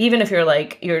together, even if you're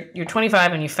like you're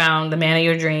 25 and you found the man of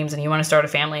your dreams and you want to start a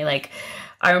family, like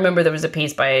I remember there was a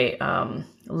piece by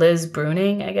Liz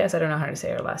Bruning, I guess. I don't know how to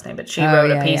say her last name, but she wrote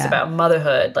a piece about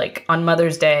motherhood. Like on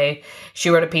Mother's Day, she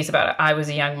wrote a piece about it. I was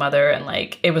a young mother, and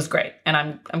like it was great. And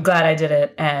I'm glad I did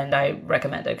it, and I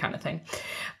recommend it, kind of thing.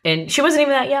 And she wasn't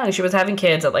even that young. She was having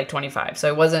kids at like 25.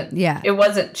 So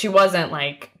she wasn't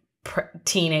like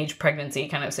teenage pregnancy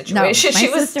kind of situation.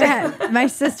 No, my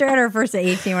sister had her first at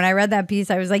 18. When I read that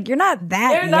piece, I was like, you're not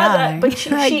that young. But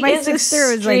she my is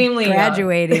sister was like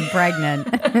graduating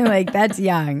pregnant. Like that's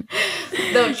young.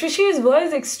 No, she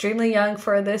was extremely young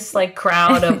for this like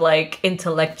crowd of like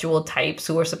intellectual types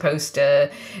who were supposed to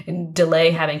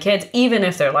delay having kids, even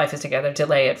if their life is together,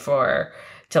 delay it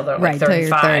till they're like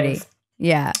 35. 30.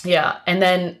 Yeah. Yeah. And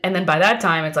then by that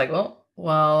time it's like,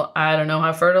 well, I don't know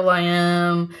how fertile I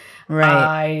am. Right.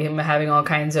 I am having all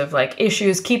kinds of like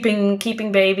issues keeping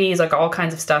babies, like all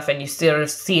kinds of stuff, and you sort of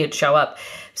see it show up.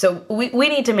 So we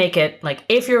need to make it like,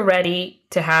 if you're ready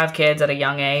to have kids at a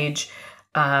young age,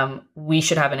 we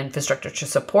should have an infrastructure to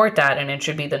support that, and it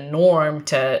should be the norm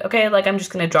to, okay, like I'm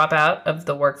just going to drop out of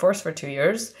the workforce for 2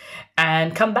 years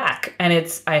and come back. And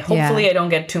hopefully I don't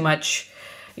get too much,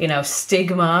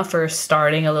 stigma for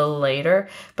starting a little later,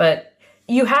 but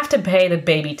you have to pay the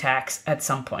baby tax at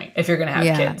some point if you're going to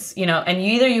have kids, and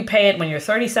either you pay it when you're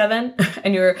 37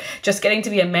 and you're just getting to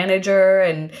be a manager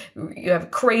and you have a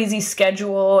crazy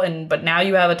schedule, but now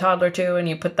you have a toddler too and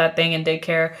you put that thing in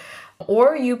daycare,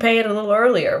 or you pay it a little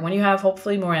earlier when you have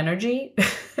hopefully more energy,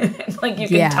 like you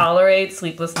can tolerate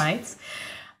sleepless nights.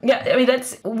 Yeah, I mean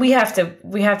we have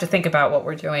to think about what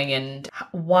we're doing and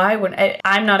why.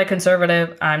 I'm not a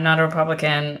conservative, I'm not a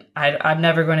Republican. I'm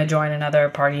never going to join another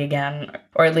party again,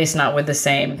 or at least not with the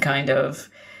same kind of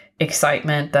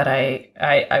excitement that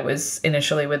I was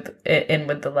initially with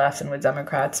the left and with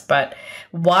Democrats. But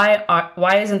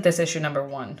why isn't this issue number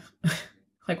one?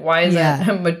 Like, why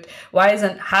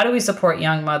isn't how do we support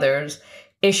young mothers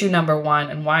issue number one,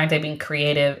 and why aren't they being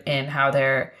creative in how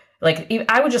they're like?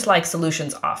 I would just like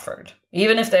solutions offered,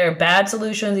 even if they're bad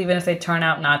solutions, even if they turn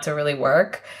out not to really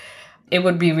work. It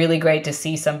would be really great to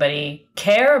see somebody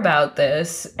care about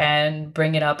this and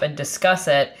bring it up and discuss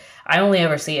it. I only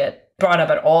ever see it brought up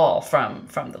at all from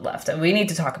the left, and we need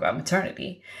to talk about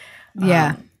maternity.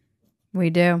 Yeah, we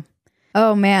do.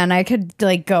 Oh man, I could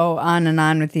like go on and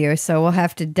on with you. So we'll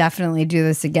have to definitely do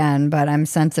this again, but I'm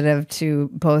sensitive to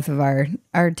both of our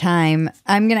time.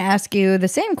 I'm going to ask you the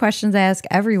same questions I ask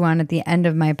everyone at the end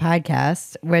of my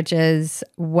podcast, which is,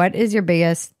 what is your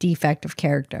biggest defect of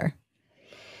character?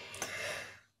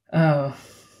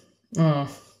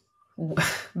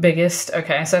 Biggest.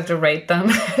 Okay, so I have to rate them.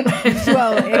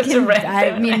 Well, I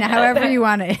mean, however you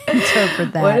want to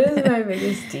interpret that. What is my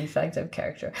biggest defect of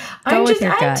character? I'm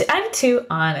too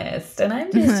honest, and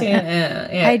I'm just too.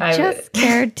 I just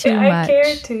cared too much. I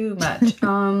care too much.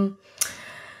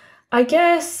 I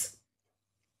guess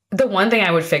the one thing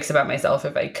I would fix about myself,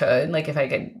 if I could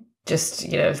just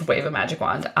wave a magic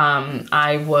wand,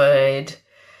 I would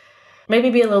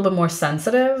maybe be a little bit more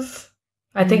sensitive.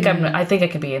 I think I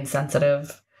could be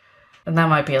insensitive, and that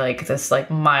might be like this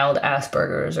like mild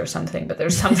Asperger's or something. But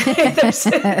there's something.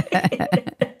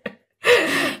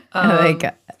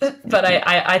 But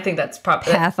I think that's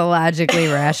probably pathologically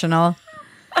rational.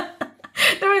 I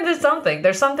mean, there's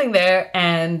something there,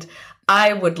 and I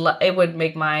think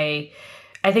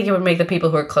it would make the people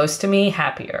who are close to me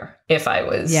happier if I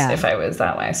was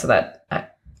that way. So that I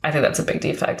think that's a big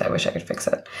defect. I wish I could fix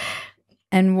it.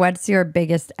 And what's your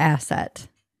biggest asset?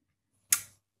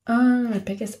 My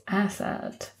biggest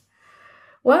asset.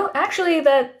 Well, actually,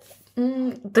 the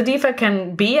defect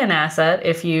can be an asset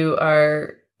if you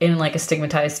are in like a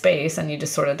stigmatized space and you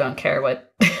just sort of don't care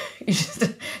what you're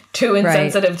just too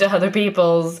insensitive to other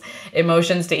people's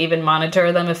emotions to even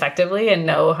monitor them effectively and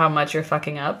know how much you're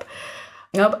fucking up.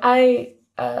 Nope. I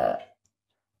think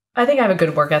I have a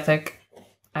good work ethic.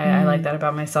 I like that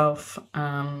about myself.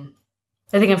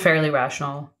 I think I'm fairly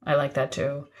rational. I like that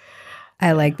too.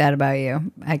 I like that about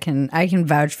you. I can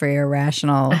vouch for your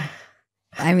rational.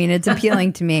 I mean, it's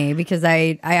appealing to me because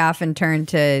I often turn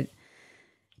to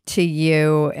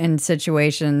you in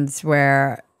situations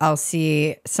where I'll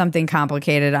see something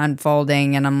complicated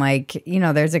unfolding and I'm like,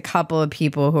 there's a couple of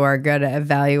people who are good at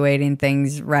evaluating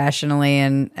things rationally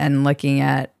and looking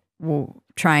at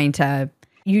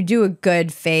you do a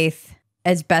good faith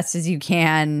as best as you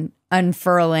can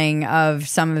unfurling of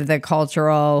some of the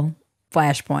cultural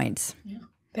flashpoints. Yeah.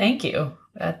 Thank you.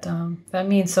 That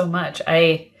means so much.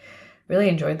 I really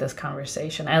enjoyed this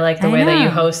conversation. I like the way that you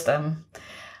host them.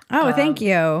 Oh, thank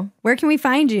you. Where can we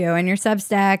find you and your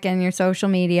Substack and your social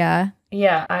media?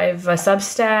 Yeah, I have a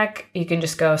Substack. You can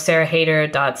just go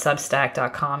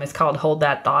sarahhaider.substack.com. It's called Hold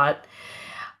That Thought.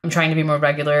 I'm trying to be more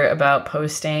regular about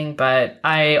posting, but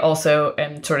I also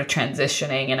am sort of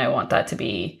transitioning, and I want that to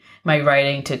be my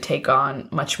writing to take on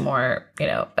much more,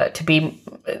 to be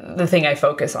the thing I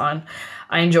focus on.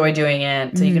 I enjoy doing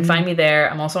it. So you can find me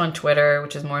there. I'm also on Twitter,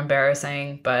 which is more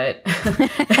embarrassing, but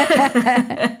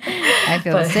I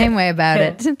feel the same way about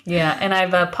it. Yeah. And I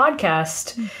have a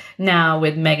podcast now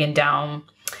with Meghan Daum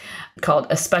called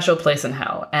A Special Place in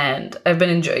Hell. And I've been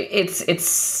enjoying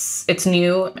it's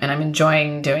new, and I'm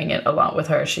enjoying doing it a lot with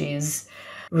her. She's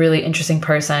really interesting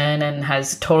person and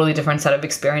has a totally different set of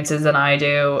experiences than I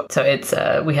do. So it's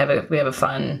we have a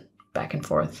fun back and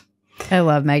forth. I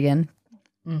love Meghan.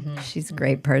 She's a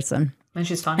great person. And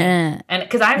she's funny. And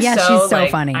because she's so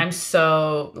funny. I'm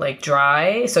so like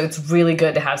dry. So it's really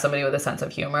good to have somebody with a sense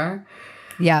of humor.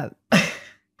 Yeah.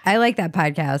 I like that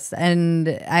podcast, and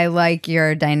I like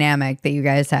your dynamic that you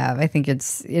guys have. I think it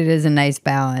is a nice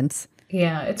balance.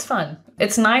 Yeah, it's fun.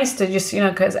 It's nice to just,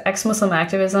 because ex-Muslim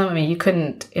activism, I mean, you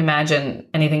couldn't imagine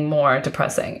anything more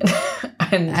depressing.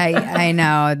 And I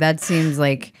know. That seems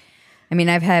like, I mean,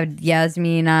 I've had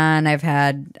Yasmin on, I've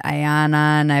had Ayan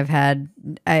on,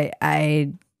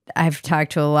 I've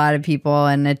talked to a lot of people,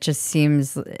 and it just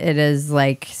seems it is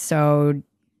like so,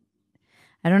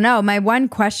 I don't know. My one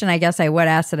question I guess I would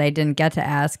ask that I didn't get to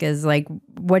ask is like,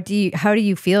 how do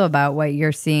you feel about what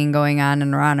you're seeing going on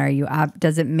in Iran?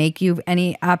 Does it make you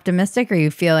any optimistic, or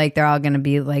you feel like they're all going to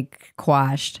be like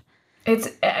quashed? It's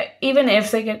even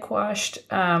if they get quashed,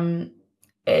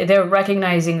 they're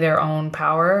recognizing their own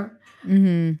power,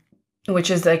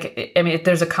 which is like, I mean,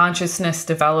 there's a consciousness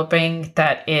developing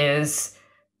that is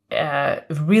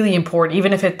really important.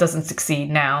 Even if it doesn't succeed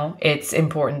now, it's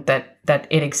important that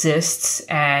it exists,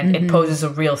 and it poses a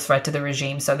real threat to the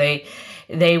regime. So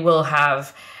they will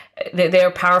have. They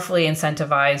are powerfully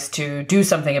incentivized to do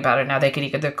something about it. Now they could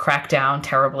either crack down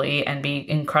terribly and be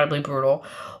incredibly brutal,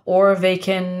 or they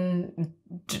can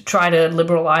try to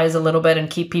liberalize a little bit and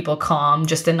keep people calm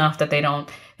just enough that they don't,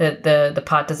 the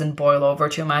pot doesn't boil over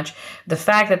too much. The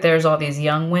fact that there's all these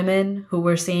young women who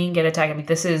we're seeing get attacked. I mean,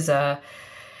 this is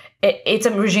it's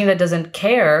a regime that doesn't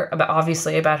care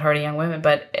obviously about hurting young women,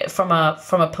 but from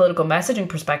a political messaging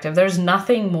perspective, there's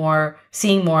nothing more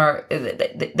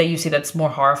that you see that's more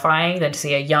horrifying than to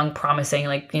see a young, promising,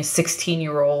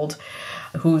 16-year-old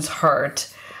who's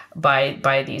hurt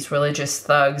by these religious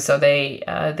thugs. So they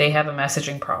have a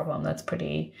messaging problem that's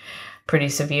pretty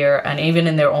severe, and even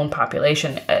in their own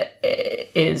population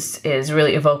is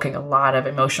really evoking a lot of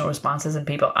emotional responses in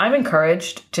people. I'm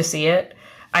encouraged to see it.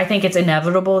 I think it's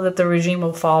inevitable that the regime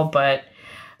will fall, but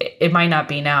it might not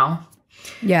be now.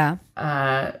 Yeah.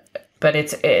 But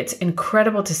it's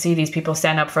incredible to see these people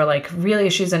stand up for real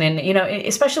issues, and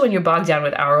especially when you're bogged down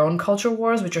with our own culture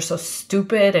wars, which are so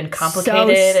stupid and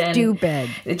complicated. So stupid.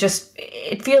 And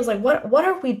it feels like what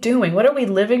are we doing? What are we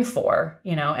living for?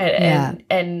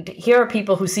 And here are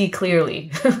people who see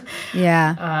clearly.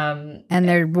 Yeah. And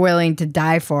they're willing to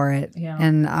die for it,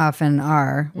 and often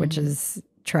are, which is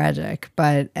tragic.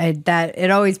 But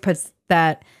that always puts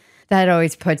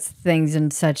things in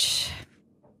such.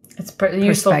 It's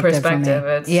useful perspective.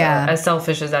 It's as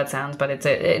selfish as that sounds, but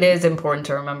it is important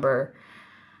to remember.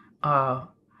 What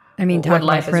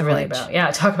life is really about. Yeah,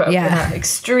 talk about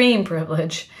extreme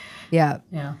privilege. Yeah,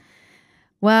 yeah.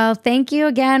 Well, thank you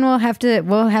again. We'll have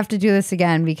to do this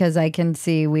again because I can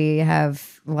see we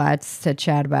have lots to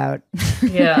chat about.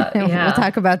 Yeah, We'll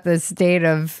talk about the state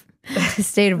of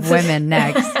women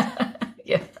next.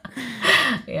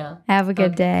 Yeah. Have a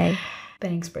good day.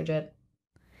 Thanks, Bridget.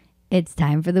 It's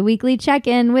time for the weekly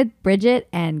check-in with Bridget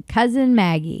and cousin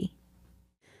Maggie.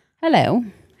 Hello.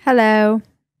 Hello.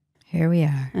 Here we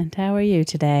are. And how are you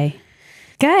today?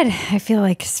 Good. I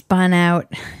feel spun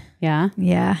out. Yeah?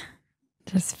 Yeah.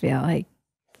 Just feel like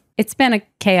it's been a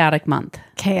chaotic month.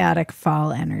 Chaotic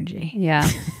fall energy. Yeah.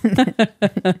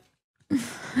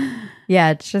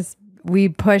 Yeah, it's just we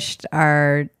pushed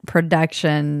our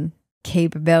production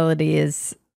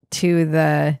capabilities to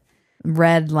the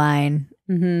red line.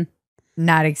 Mm-hmm.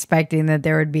 Not expecting that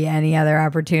there would be any other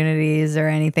opportunities or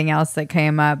anything else that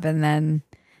came up. And then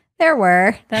there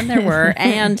were.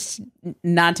 And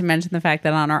not to mention the fact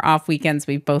that on our off weekends,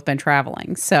 we've both been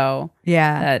traveling. So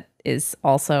yeah, that is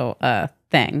also a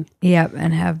thing. Yep.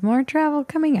 And have more travel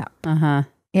coming up. Uh-huh.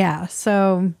 Yeah.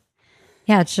 So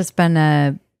yeah, it's just been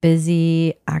a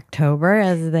busy October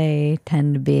as they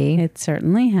tend to be. It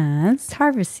certainly has. It's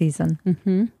harvest season.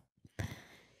 Mm-hmm.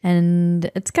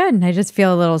 And it's good. I just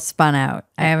feel a little spun out.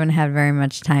 I haven't had very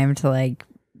much time to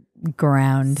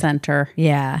ground. Center.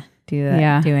 Yeah. Do that.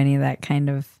 Yeah. Do any of that kind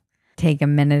of take a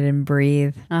minute and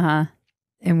breathe. Uh-huh.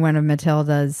 And one of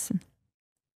Matilda's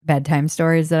bedtime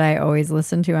stories that I always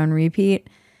listen to on repeat,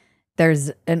 there's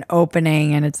an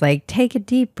opening and it's take a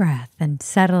deep breath and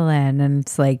settle in. And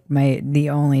it's the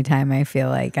only time I feel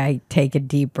like I take a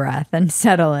deep breath and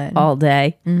settle in. All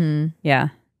day. Mm-hmm. Yeah.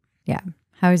 Yeah.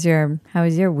 How was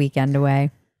your weekend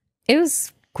away? It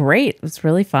was great. It was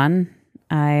really fun.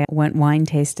 I went wine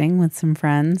tasting with some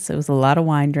friends. It was a lot of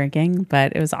wine drinking,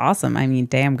 but it was awesome. I mean,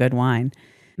 damn good wine.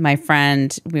 My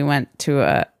friend, we went to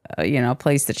a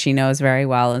place that she knows very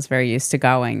well and is very used to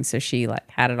going. So she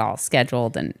had it all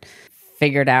scheduled and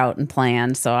figured out and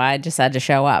planned. So I just had to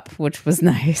show up, which was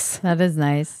nice. That is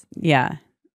nice. Yeah.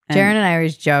 Jaron and I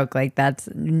always joke that's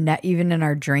even in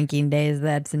our drinking days,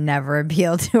 that's never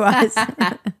appealed to us.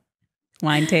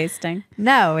 Wine tasting?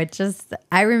 No, it just,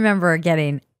 I remember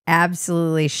getting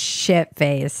absolutely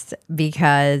shit-faced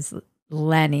because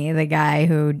Lenny, the guy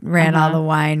who ran all the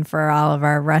wine for all of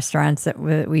our restaurants that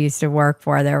we used to work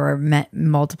for, there were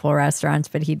multiple restaurants,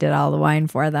 but he did all the wine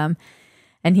for them.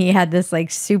 And he had this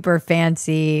super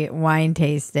fancy wine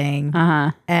tasting.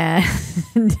 Uh-huh.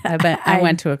 And I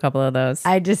went to a couple of those.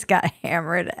 I just got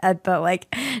hammered at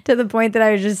to the point that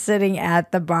I was just sitting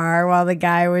at the bar while the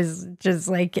guy was just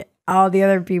all the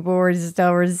other people were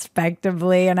still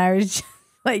respectably. And I was just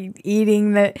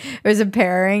eating it was a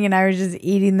pairing and I was just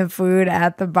eating the food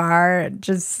at the bar,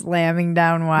 just slamming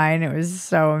down wine. It was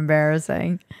so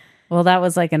embarrassing. Well, that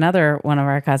was another one of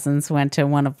our cousins went to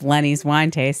one of Lenny's wine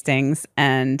tastings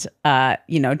and,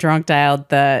 drunk dialed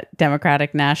the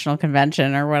Democratic National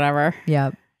Convention or whatever.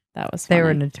 Yep. That was funny. They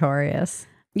were notorious.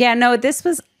 Yeah, no, I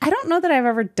don't know that I've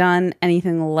ever done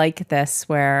anything like this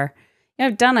where,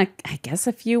 I've done I guess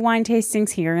a few wine tastings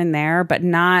here and there, but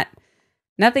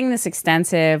nothing this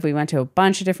extensive. We went to a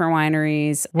bunch of different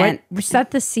wineries.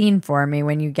 Set the scene for me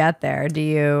when you get there. Do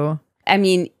you? I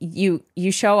mean,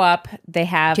 you show up. They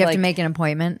have. Do you have to make an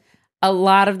appointment? A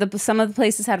lot of some of the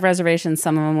places had reservations.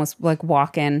 Some of them was like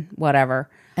walk in, whatever.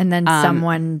 And then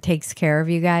someone takes care of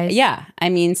you guys. Yeah, I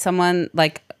mean, someone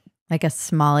like a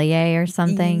sommelier or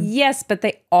something. Yes, but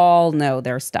they all know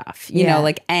their stuff. You know,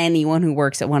 like anyone who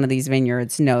works at one of these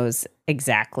vineyards knows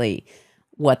exactly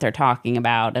what they're talking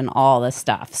about and all this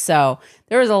stuff. So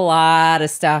there was a lot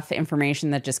of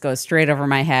information that just goes straight over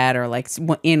my head or like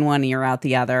in one ear out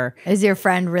the other. Is your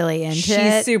friend really into it?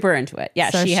 She's super into it. Yeah,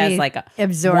 so she has like a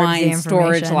wine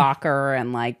storage locker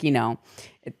and like, you know,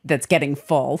 that's getting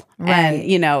full. Right. And,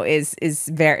 you know, is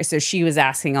very, so she was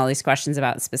asking all these questions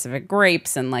about specific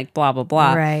grapes and like blah, blah,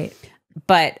 blah. Right.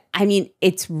 But I mean,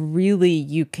 it's really,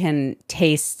 you can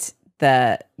taste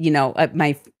the, you know,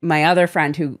 my other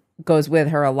friend who goes with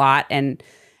her a lot and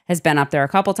has been up there a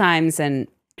couple times, and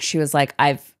she was like,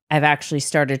 I've actually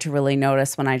started to really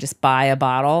notice when I just buy a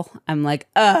bottle, I'm like,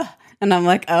 ugh. And I'm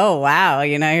like, oh, wow,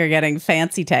 you know, you're getting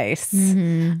fancy tastes.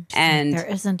 Mm-hmm. And there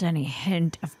isn't any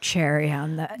hint of cherry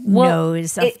on the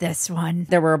nose of this one.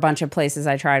 There were a bunch of places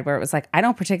I tried where it was like, I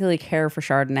don't particularly care for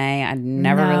Chardonnay. I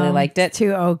never really liked it.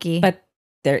 Too oaky. But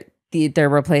there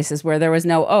were places where there was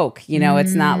no oak. You know,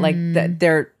 it's not like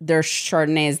they're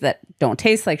Chardonnays that don't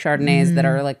taste like Chardonnays that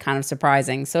are like kind of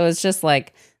surprising. So it's just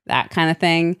like that kind of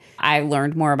thing. I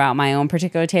learned more about my own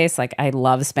particular taste. Like I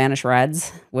love Spanish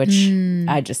reds, which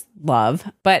I just love,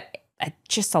 but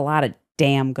just a lot of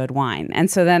damn good wine. And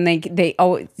so then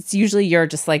it's usually you're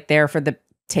just like there for the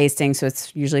tasting. So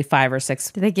it's usually 5 or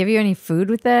 6. Do they give you any food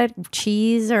with it?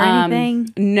 Cheese or anything?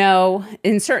 No.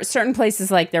 In certain places,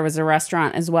 like there was a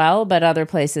restaurant as well, but other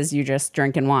places you just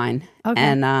drinking wine. Okay.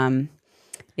 And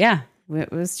yeah,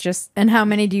 it was just. And how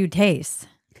many do you taste?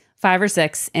 5 or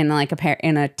 6 in like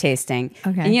in a tasting.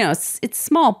 Okay. And you know, it's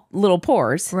small little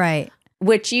pours. Right.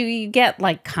 Which you get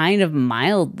like kind of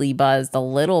mildly buzzed a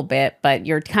little bit, but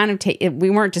you're kind of we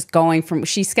weren't just going from,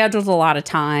 she scheduled a lot of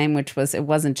time, it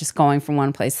wasn't just going from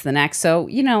one place to the next. So,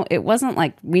 you know, it wasn't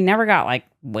like, we never got like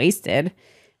wasted. It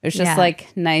was just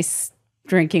like nice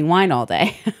drinking wine all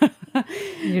day.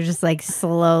 You're just like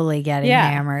slowly getting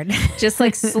hammered. Just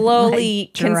like slowly,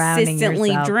 like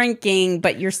consistently drinking,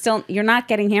 but you're not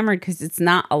getting hammered because it's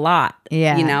not a lot.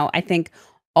 Yeah. You know, I think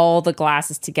all the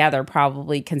glasses together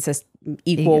probably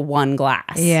equal one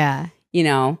glass. Yeah. You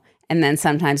know, and then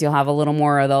sometimes you'll have a little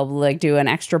more, or they'll like do an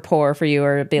extra pour for you,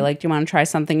 or be like, do you want to try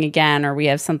something again? Or we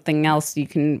have something else you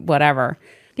can, whatever.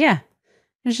 Yeah.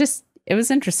 It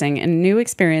was interesting and new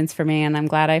experience for me. And I'm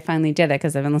glad I finally did it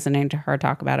because I've been listening to her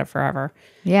talk about it forever.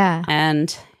 Yeah.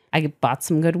 And I bought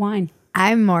some good wine.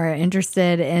 I'm more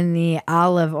interested in the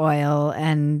olive oil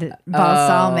and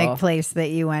balsamic place that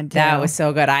you went to. That was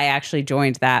so good. I actually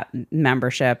joined that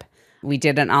membership. We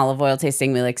did an olive oil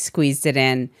tasting. We like squeezed it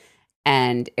in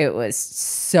and it was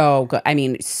so good. I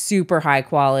mean, super high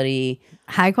quality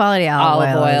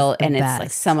olive oil. And it's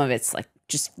like some of it's like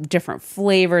just different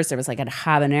flavors. There was like a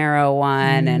habanero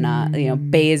one and a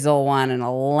basil one and a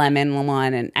lemon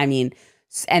one. And I mean,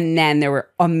 and then there were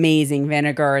amazing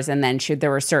vinegars. And then she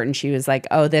was like,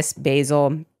 oh, this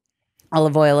basil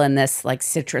olive oil and this like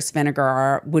citrus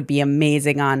vinegar would be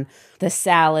amazing on the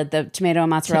salad, the tomato and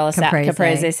mozzarella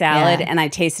caprese salad. Yeah. And I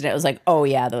tasted it. I was like, oh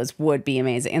yeah, those would be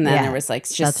amazing. And then there was like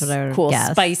just cool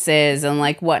spices and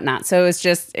like whatnot. So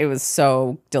it was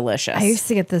so delicious. I used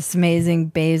to get this amazing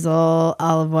basil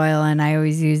olive oil and I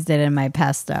always used it in my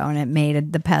pesto and it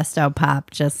made the pesto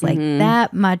pop just like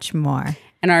that much more.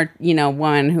 And our,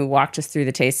 woman who walked us through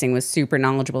the tasting was super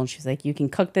knowledgeable. And she was like, you can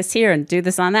cook this here and do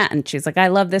this on that. And she was like, I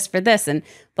love this for this and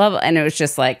blah, blah. And it was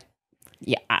just like,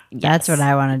 yeah. Yes. That's what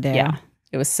I want to do. Yeah.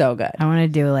 It was so good. I want to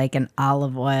do like an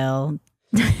olive oil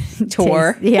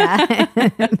tour. Yeah.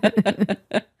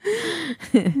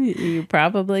 You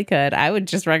probably could. I would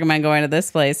just recommend going to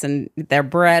this place, and their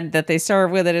bread that they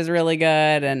serve with it is really good.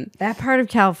 And that part of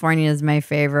California is my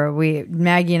favorite.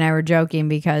 Maggie and I were joking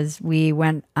because we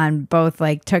went on both,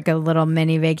 like took a little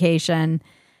mini vacation,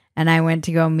 and I went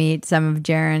to go meet some of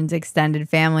Jaren's extended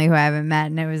family who I haven't met,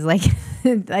 and it was like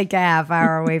like a half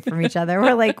hour away from each other.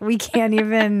 We're like, we can't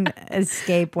even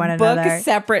escape one another. Book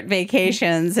separate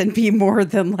vacations and be more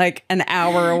than like an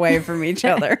hour away from each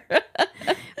other.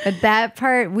 But that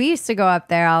part, we used to go up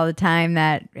there all the time,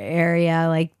 that area,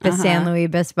 like the San Luis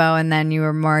Obispo, and then you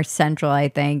were more central, I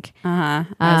think. I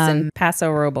was in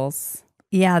Paso Robles.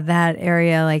 Yeah, that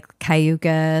area, like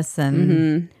Cayucas,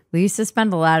 and we used to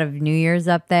spend a lot of New Year's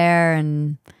up there,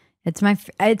 and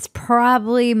It's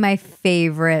probably my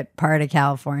favorite part of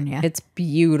California. It's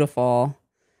beautiful.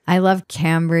 I love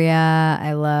Cambria.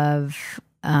 I love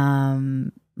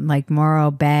like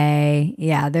Morro Bay.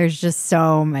 Yeah, there's just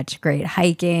so much great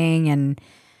hiking, and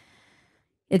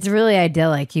it's really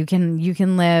idyllic. You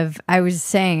can live. I was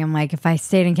saying, I'm like, if I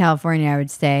stayed in California, I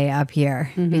would stay up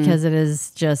here because it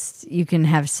is just, you can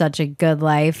have such a good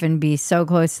life and be so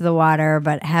close to the water,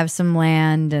 but have some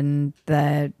land, and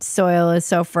the soil is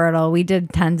so fertile. We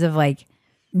did tons of like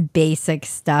basic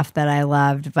stuff that I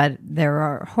loved, but there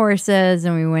were horses,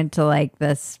 and we went to like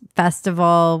this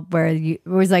festival where it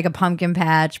was like a pumpkin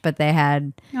patch, but they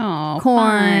had corn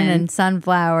fun. and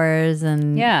sunflowers,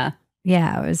 and it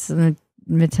was.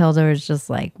 Matilda was just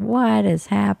like, what is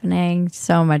happening?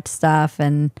 So much stuff,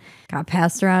 and got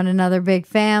passed around another big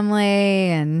family,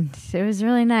 and it was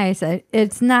really nice. It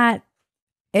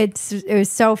was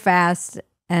so fast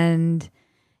and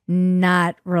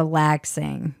not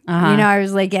relaxing. I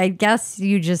was like, I guess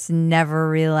you just never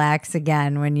relax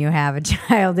again when you have a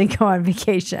child and go on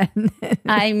vacation.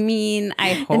 I mean,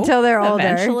 I hope until they're older.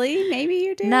 Eventually, maybe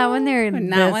you do. Not when they're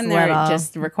little.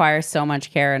 Just requires so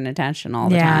much care and attention all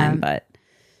the time.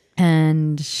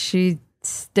 And she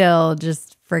still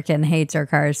just freaking hates her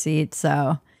car seat.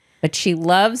 But she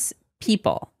loves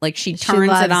people. Like she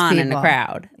turns it on in a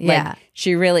crowd. Yeah. Like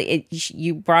she really,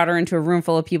 you brought her into a room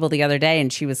full of people the other day,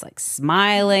 and she was like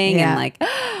smiling and like,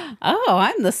 oh,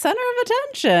 I'm the center of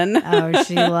attention. Oh,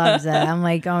 she loves it. I'm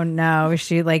like, oh no.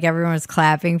 She like, everyone was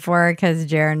clapping for her because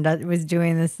Jaren was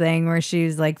doing this thing where she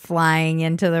was like flying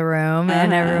into the room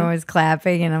and everyone was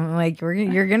clapping. And I'm like,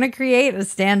 you're going to create a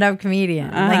stand-up comedian.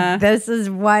 Like this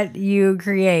is what you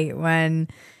create when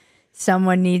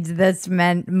someone needs this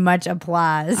much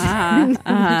applause.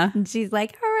 And she's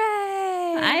like, hooray!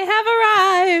 I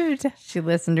have arrived. She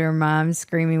listened to her mom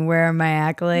screaming, where are my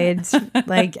accolades?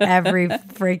 Like every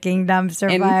freaking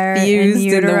dumpster fire infused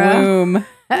in the womb.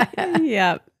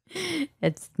 Yep.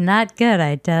 It's not good,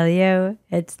 I tell you.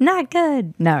 It's not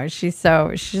good. No, she's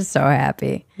so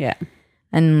happy. Yeah.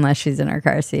 Unless she's in her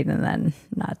car seat, and then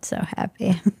not so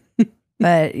happy.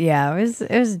 But yeah, it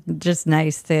was just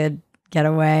nice to get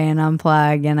away and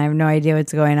unplug, and I have no idea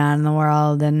what's going on in the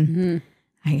world, and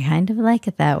I kind of like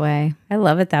it that way. I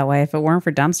love it that way. If it weren't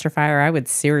for dumpster fire, I would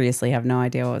seriously have no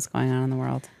idea what was going on in the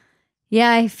world.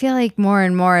 Yeah, I feel like more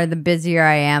and more, the busier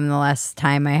I am, the less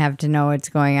time I have to know what's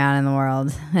going on in the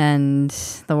world, and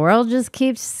the world just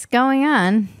keeps going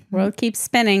on. The world keeps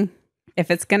spinning.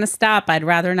 If it's going to stop, I'd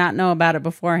rather not know about it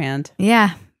beforehand.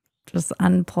 Yeah, just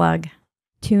unplug.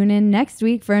 Tune in next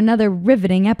week for another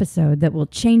riveting episode that will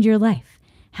change your life,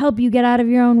 help you get out of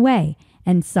your own way,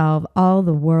 and solve all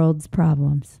the world's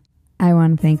problems. I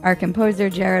want to thank our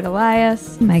composer, Jared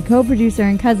Elias, my co-producer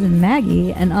and cousin,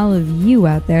 Maggie, and all of you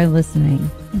out there listening.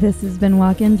 This has been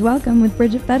Walk-Ins Welcome with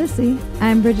Bridget Phetasy.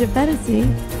 I'm Bridget Phetasy,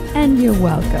 and you're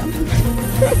welcome.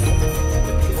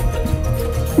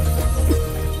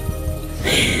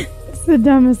 It's the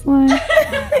dumbest line.